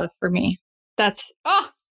your love for me. That's,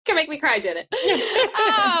 can make me cry, Janet.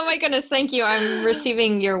 Oh my goodness. Thank you. I'm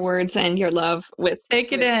receiving your words and your love with.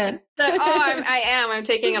 Take it in. I'm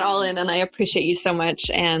taking it all in and I appreciate you so much.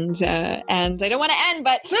 And I don't want to end,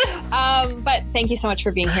 but thank you so much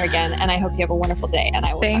for being here again. And I hope you have a wonderful day and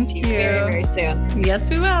I will talk to you very, very soon. Yes,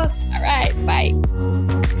 we will. All right.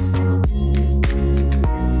 Bye.